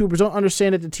YouTubers don't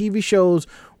understand that the TV shows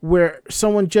where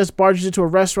someone just barges into a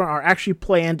restaurant are actually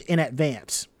planned in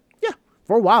advance. Yeah,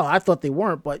 for a while I thought they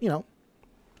weren't, but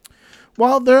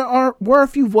While there were a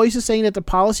few voices saying that the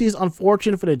policy is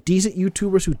unfortunate for the decent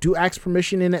YouTubers who do ask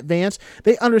permission in advance,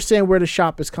 they understand where the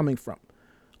shop is coming from.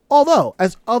 Although,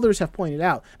 as others have pointed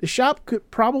out, the shop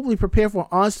could probably prepare for an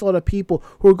onslaught of people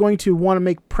who are going to want to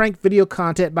make prank video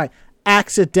content by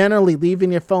accidentally leaving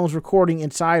their phones recording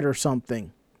inside or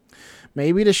something.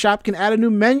 Maybe the shop can add a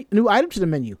new item to the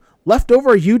menu.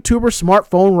 Leftover YouTuber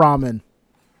smartphone ramen.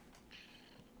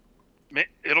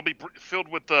 It'll be filled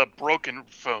with broken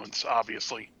phones,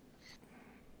 obviously.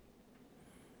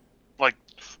 Like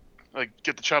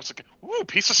get the chopstick. Ooh,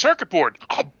 piece of circuit board.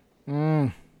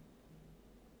 Oh.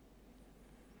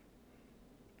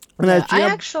 Yeah, I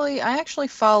actually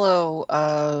follow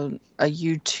a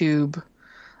YouTuber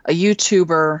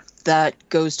that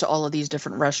goes to all of these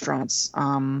different restaurants.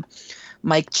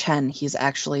 Mike Chen, he's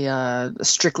actually a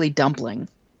Strictly Dumpling,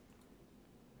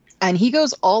 and he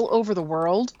goes all over the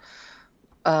world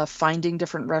finding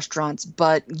different restaurants.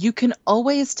 But you can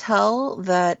always tell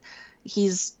that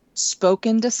he's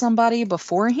spoken to somebody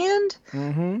beforehand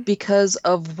because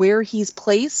of where he's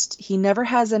placed. He never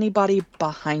has anybody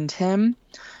behind him.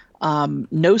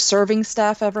 No serving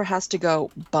staff ever has to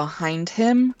go behind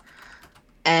him.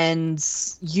 And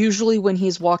usually when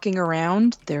he's walking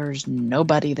around, there's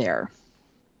nobody there.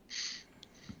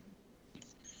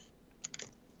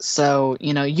 So,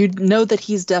 you know that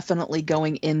he's definitely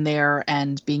going in there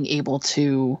and being able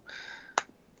to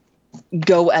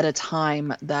go at a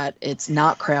time that it's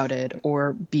not crowded,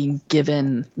 or being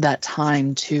given that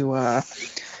time to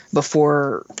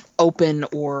before open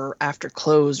or after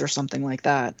close or something like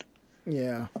that.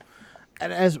 Yeah.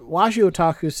 And as Washi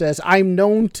Otaku says, I'm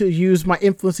known to use my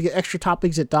influence to get extra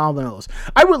toppings at Domino's.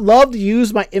 I would love to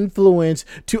use my influence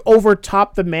to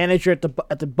overtop the manager at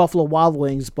the Buffalo Wild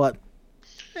Wings, but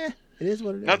it is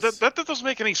what it is. Now, that doesn't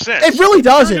make any sense. It really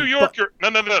doesn't. You're a New Yorker.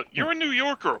 No. You're a New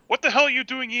Yorker. What the hell are you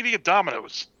doing eating at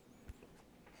Domino's?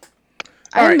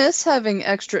 I miss having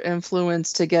extra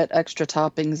influence to get extra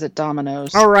toppings at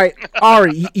Domino's. All right.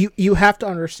 Ari, you have to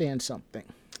understand something.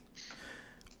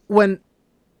 When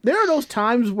there are those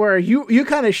times where you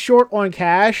kind of short on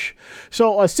cash,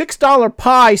 so a $6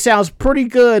 pie sounds pretty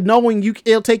good knowing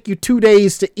it'll take you 2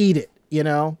 days to eat it,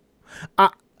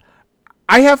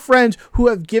 I have friends who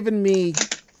have given me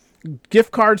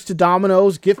gift cards to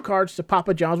Domino's, gift cards to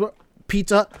Papa John's,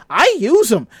 pizza. I use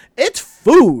them. It's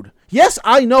food. Yes,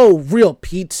 I know real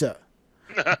pizza.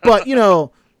 But,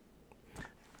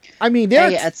 I mean,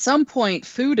 at some point,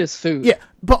 food is food. Yeah,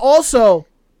 but also,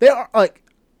 there are,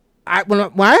 when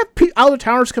I have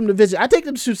out-of-towners come to visit, I take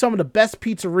them to some of the best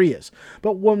pizzerias.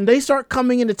 But when they start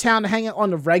coming into town to hang out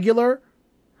on the regular,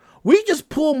 we just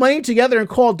pull money together and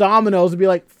call Domino's and be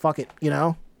like, fuck it,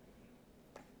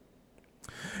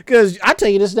 Because I tell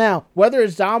you this now, whether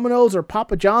it's Domino's or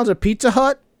Papa John's or Pizza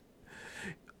Hut,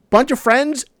 bunch of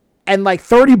friends and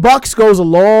 $30 goes a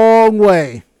long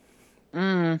way.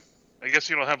 I guess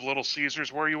you don't have Little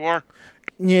Caesars where you are?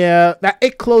 Yeah,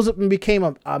 it closed up and became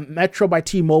a Metro by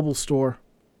T-Mobile store.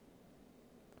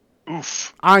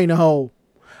 Oof. I know.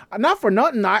 Not for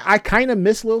nothing, I kind of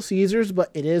miss Little Caesars, but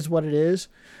it is what it is.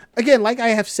 Again, like I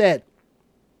have said,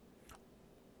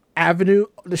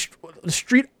 the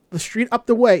street up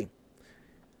the way,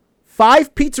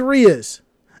 5 pizzerias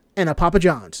and a Papa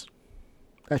John's.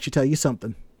 That should tell you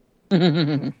something.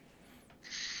 This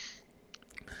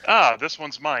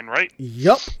one's mine, right?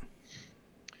 Yup.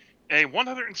 A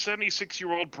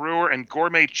 176-year-old brewer and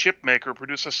gourmet chip maker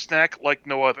produce a snack like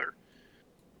no other.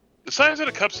 The size of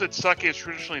the cups that sake is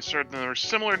traditionally served in are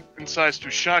similar in size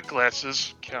to shot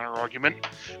glasses, counter-argument,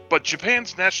 but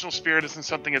Japan's national spirit isn't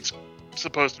something it's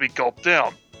supposed to be gulped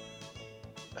down.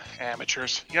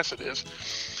 Amateurs. Yes, it is.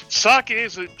 Sake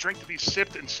is a drink to be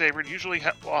sipped and savored, usually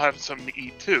while having something to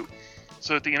eat too,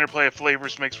 so that the interplay of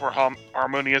flavors makes for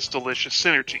harmonious, delicious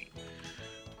synergy.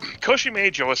 Koshi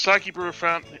Meijo, a sake brewer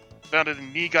founded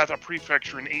in Niigata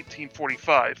Prefecture in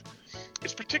 1845,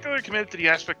 is particularly committed to the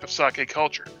aspect of sake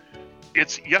culture.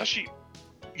 Its Yamashi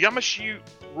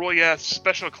Roya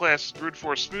special class is brewed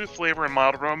for a smooth flavor and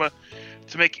mild aroma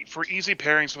to make for easy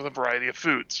pairings with a variety of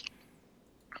foods.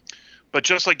 But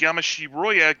just like Yamashi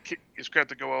Roya is crafted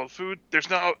to go well with food, there's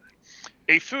now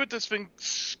a food that's been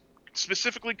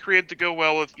specifically created to go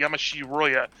well with Yamashi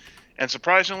Roya, and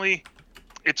surprisingly,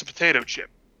 it's a potato chip.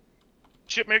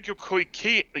 Chip maker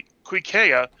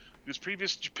Koikea, whose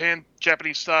previous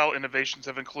Japanese-style innovations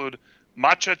have included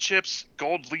matcha chips,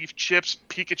 gold leaf chips,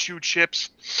 Pikachu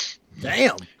chips.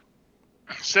 Damn.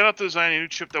 Set out to design a new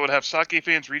chip that would have sake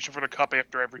fans reaching for the cup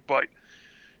after every bite.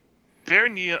 Their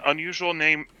unusual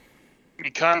name,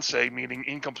 Mikanse, meaning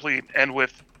incomplete, and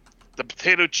with the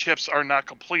potato chips are not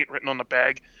complete written on the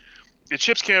bag. The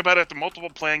chips came about after multiple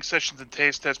playing sessions and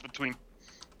taste tests between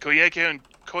Koikea and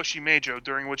Koshi Meijo,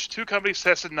 during which two companies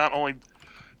tested not only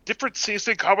different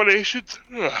seasoning combinations,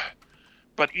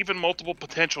 but even multiple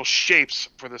potential shapes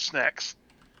for the snacks.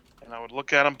 And I would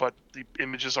look at them, but the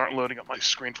images aren't loading up my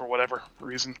screen for whatever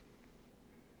reason.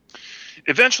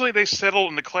 Eventually, they settled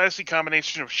on the classy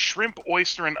combination of shrimp,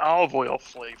 oyster, and olive oil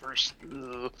flavors.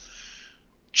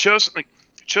 Chosen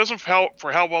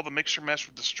for how well the mixture meshed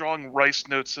with the strong rice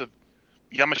notes of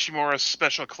Yamashimura's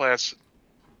special class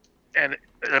and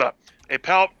a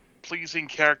palate-pleasing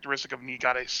characteristic of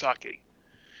Niigata sake.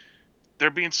 They're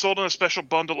being sold in a special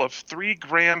bundle of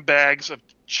 3-gram bags of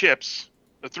chips,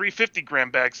 the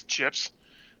 350-gram bags of chips,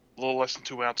 a little less than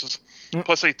 2 ounces,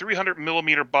 plus a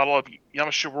 300-millimeter bottle of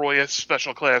Yamashiro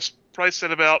special class, priced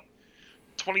at about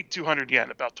 2,200 yen,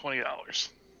 about $20.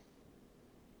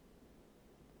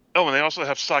 Oh, and they also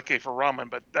have sake for ramen,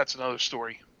 but that's another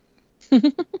story.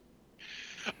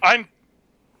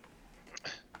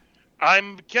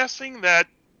 I'm guessing that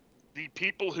the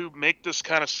people who make this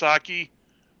kind of sake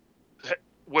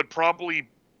would probably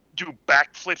do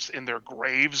backflips in their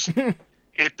graves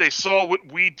if they saw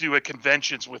what we do at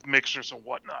conventions with mixers and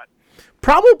whatnot.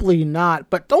 Probably not,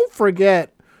 but don't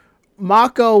forget,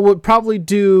 Mako would probably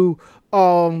do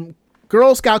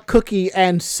Girl Scout cookie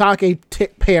and sake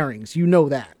pairings. You know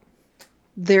that.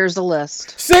 There's a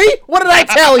list. See? What did I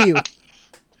tell you?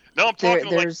 No, I'm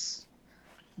talking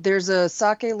there's a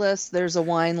sake list, there's a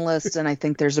wine list, and I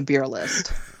think there's a beer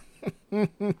list.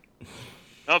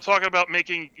 I'm talking about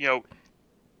making,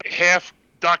 half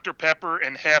Dr. Pepper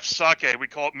and half sake. We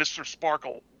call it Mr.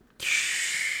 Sparkle.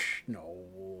 No.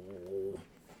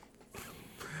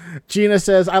 Gina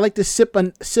says, I like to sip a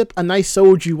nice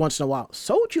soju once in a while.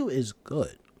 Soju is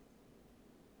good.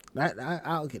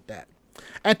 I'll get that.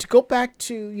 And to go back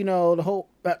to, the whole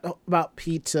about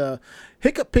pizza,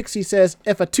 Hiccup Pixie says,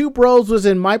 if a Two Bros was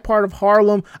in my part of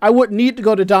Harlem, I wouldn't need to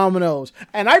go to Domino's.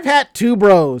 And I've had Two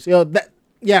Bros.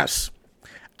 Yes,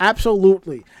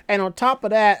 absolutely. And on top of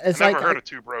that, it's I've never heard of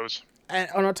Two Bros. And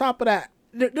on top of that,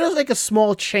 there's like a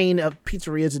small chain of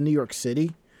pizzerias in New York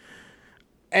City.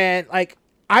 And I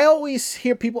always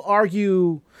hear people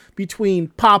argue between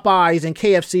Popeyes and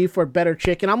KFC for better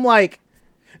chicken. I'm like,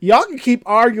 y'all can keep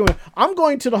arguing. I'm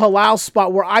going to the halal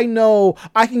spot where I know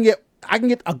I can get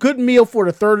a good meal for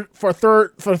a third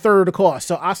of the cost.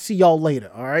 So I'll see y'all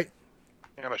later. All right.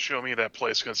 You gotta show me that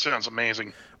place because it sounds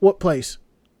amazing. What place?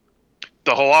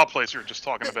 The halal place you were just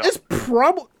talking about. It's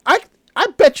probably I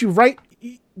bet you right,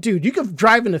 dude. You could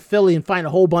drive into Philly and find a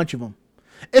whole bunch of them.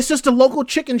 It's just the local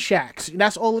chicken shacks.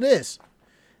 That's all it is.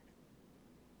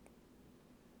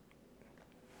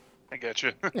 I get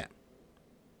you. Yeah.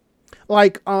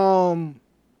 When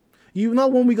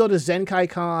we go to Zenkai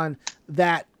Con,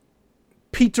 that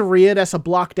pizzeria that's a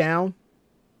block down?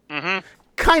 Mm-hmm.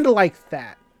 Kind of like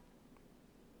that.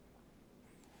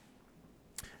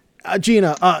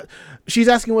 Gina, she's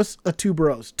asking what's a Two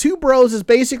Bros. Two Bros is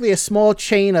basically a small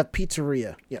chain of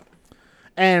pizzeria. Yeah.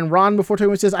 And Ron before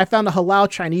talking says, I found a halal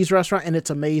Chinese restaurant and it's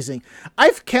amazing.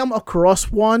 I've come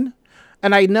across one.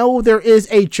 And I know there is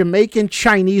a Jamaican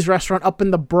Chinese restaurant up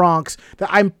in the Bronx that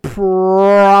I'm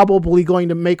probably going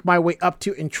to make my way up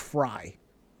to and try.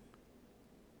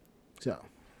 So.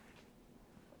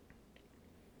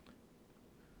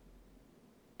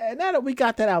 And now that we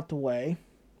got that out the way,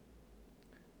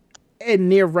 in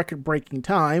near record-breaking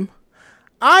time,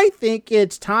 I think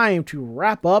it's time to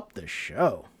wrap up the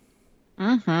show.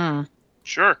 Mm-hmm.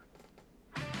 Sure.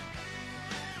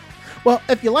 Well,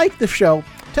 if you like the show,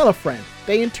 tell a friend.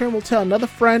 They in turn will tell another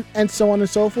friend, and so on and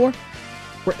so forth.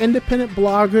 We're independent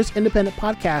bloggers, independent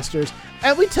podcasters,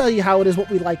 and we tell you how it is, what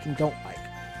we like and don't like.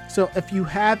 So if you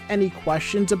have any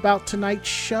questions about tonight's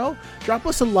show, drop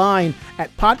us a line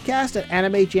at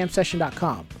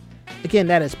podcast@animejamsession.com. Again,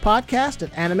 that is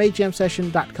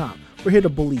podcast@animejamsession.com. We're here to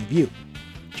believe you.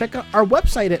 Check out our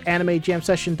website at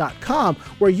animejamsession.com,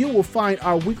 where you will find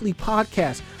our weekly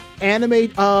podcast,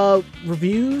 anime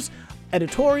reviews,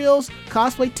 editorials,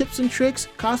 cosplay tips and tricks,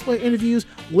 cosplay interviews,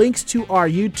 links to our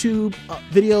YouTube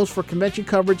videos for convention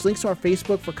coverage, links to our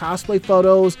Facebook for cosplay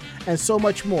photos, and so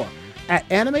much more at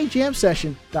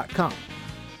animejamsession.com.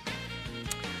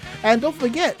 And don't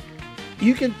forget,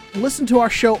 you can listen to our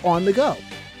show on the go.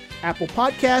 Apple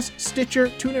Podcasts, Stitcher,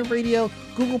 TuneIn Radio,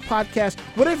 Google Podcasts,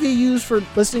 whatever you use for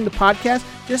listening to podcasts,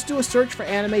 just do a search for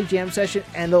Anime Jam Session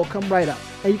and they'll come right up.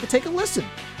 And you can take a listen.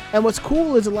 And what's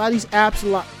cool is a lot of these apps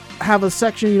have a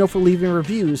section, for leaving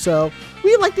reviews. So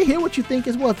we'd like to hear what you think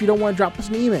as well if you don't want to drop us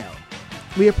an email.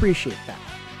 We appreciate that.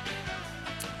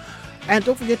 And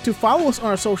don't forget to follow us on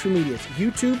our social medias,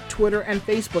 YouTube, Twitter, and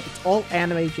Facebook. It's all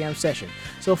Anime Jam Session.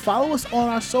 So follow us on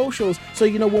our socials so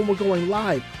you know when we're going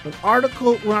live, when our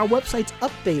website's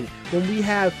updated, when we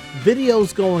have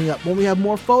videos going up, when we have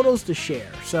more photos to share.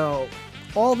 So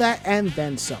all that and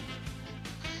then some.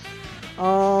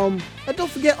 And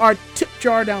don't forget our tip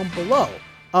jar down below.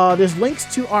 There's links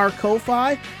to our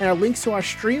Ko-Fi and our links to our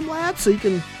Streamlabs, so you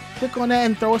can click on that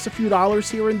and throw us a few dollars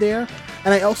here and there.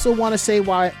 And I also want to say,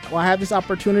 while I have this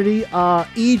opportunity,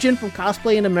 Egan from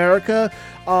Cosplay in America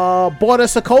bought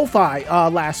us a Ko-Fi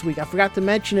last week. I forgot to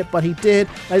mention it, but he did.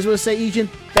 I just want to say, Egan,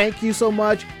 thank you so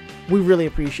much. We really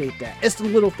appreciate that. It's the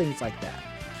little things like that.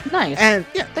 Nice. And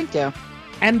yeah, thank you.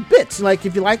 And bits. Like,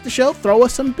 if you like the show, throw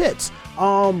us some bits.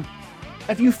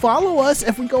 If you follow us,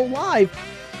 if we go live,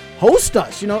 host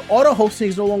us. Auto hosting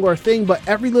is no longer a thing, but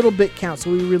every little bit counts, so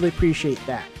we really appreciate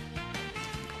that.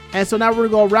 And so now we're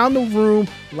going to go around the room.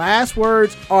 Last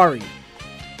words, Ari.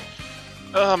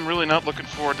 I'm really not looking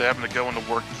forward to having to go into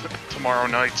work tomorrow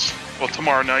night. Well,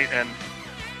 tomorrow night and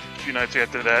a few nights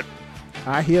after that.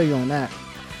 I hear you on that.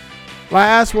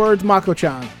 Last words,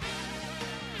 Mako-chan.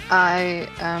 I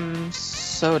am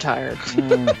so tired.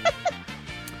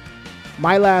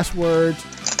 My last words,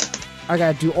 I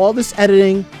got to do all this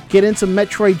editing, get into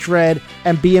Metroid Dread,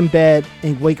 and be in bed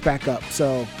and wake back up.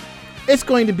 So it's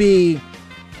going to be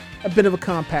a bit of a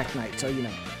compact night. So,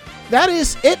 that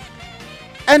is it.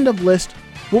 End of list.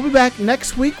 We'll be back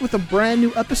next week with a brand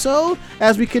new episode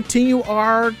as we continue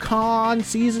our con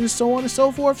season, so on and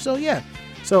so forth. So, yeah.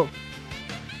 So,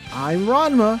 I'm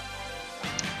Ranma.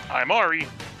 I'm Ari.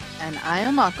 And I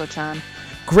am Mako-chan.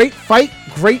 Great fight,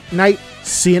 great night.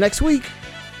 See you next week.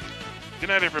 Good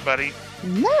night, everybody.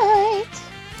 Night.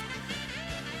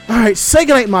 All right, say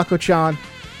goodnight, Mako-chan.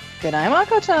 Good night,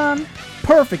 Mako-chan.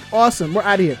 Perfect. Awesome. We're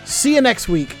out of here. See you next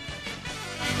week.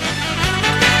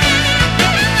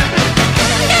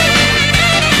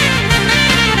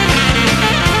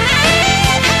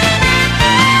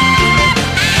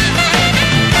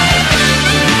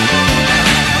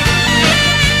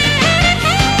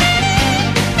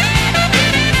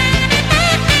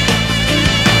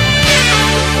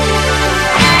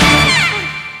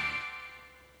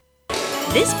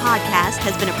 This podcast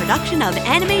has been a production of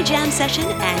Anime Jam Session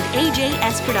and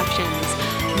AJS Productions.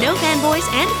 No fanboys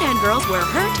and fangirls were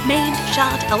hurt, maimed,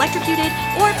 shot, electrocuted,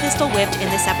 or pistol whipped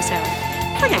in this episode.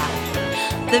 For now.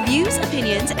 The views,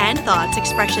 opinions, and thoughts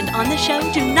expressed on the show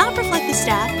do not reflect the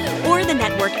staff or the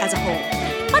network as a whole.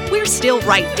 But we're still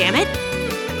right, damn it!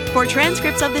 For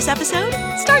transcripts of this episode,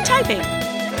 start typing.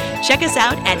 Check us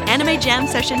out at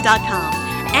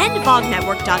animejamsession.com. and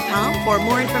vognetwork.com for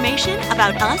more information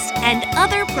about us and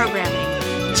other programming.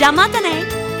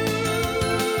 Jamatane!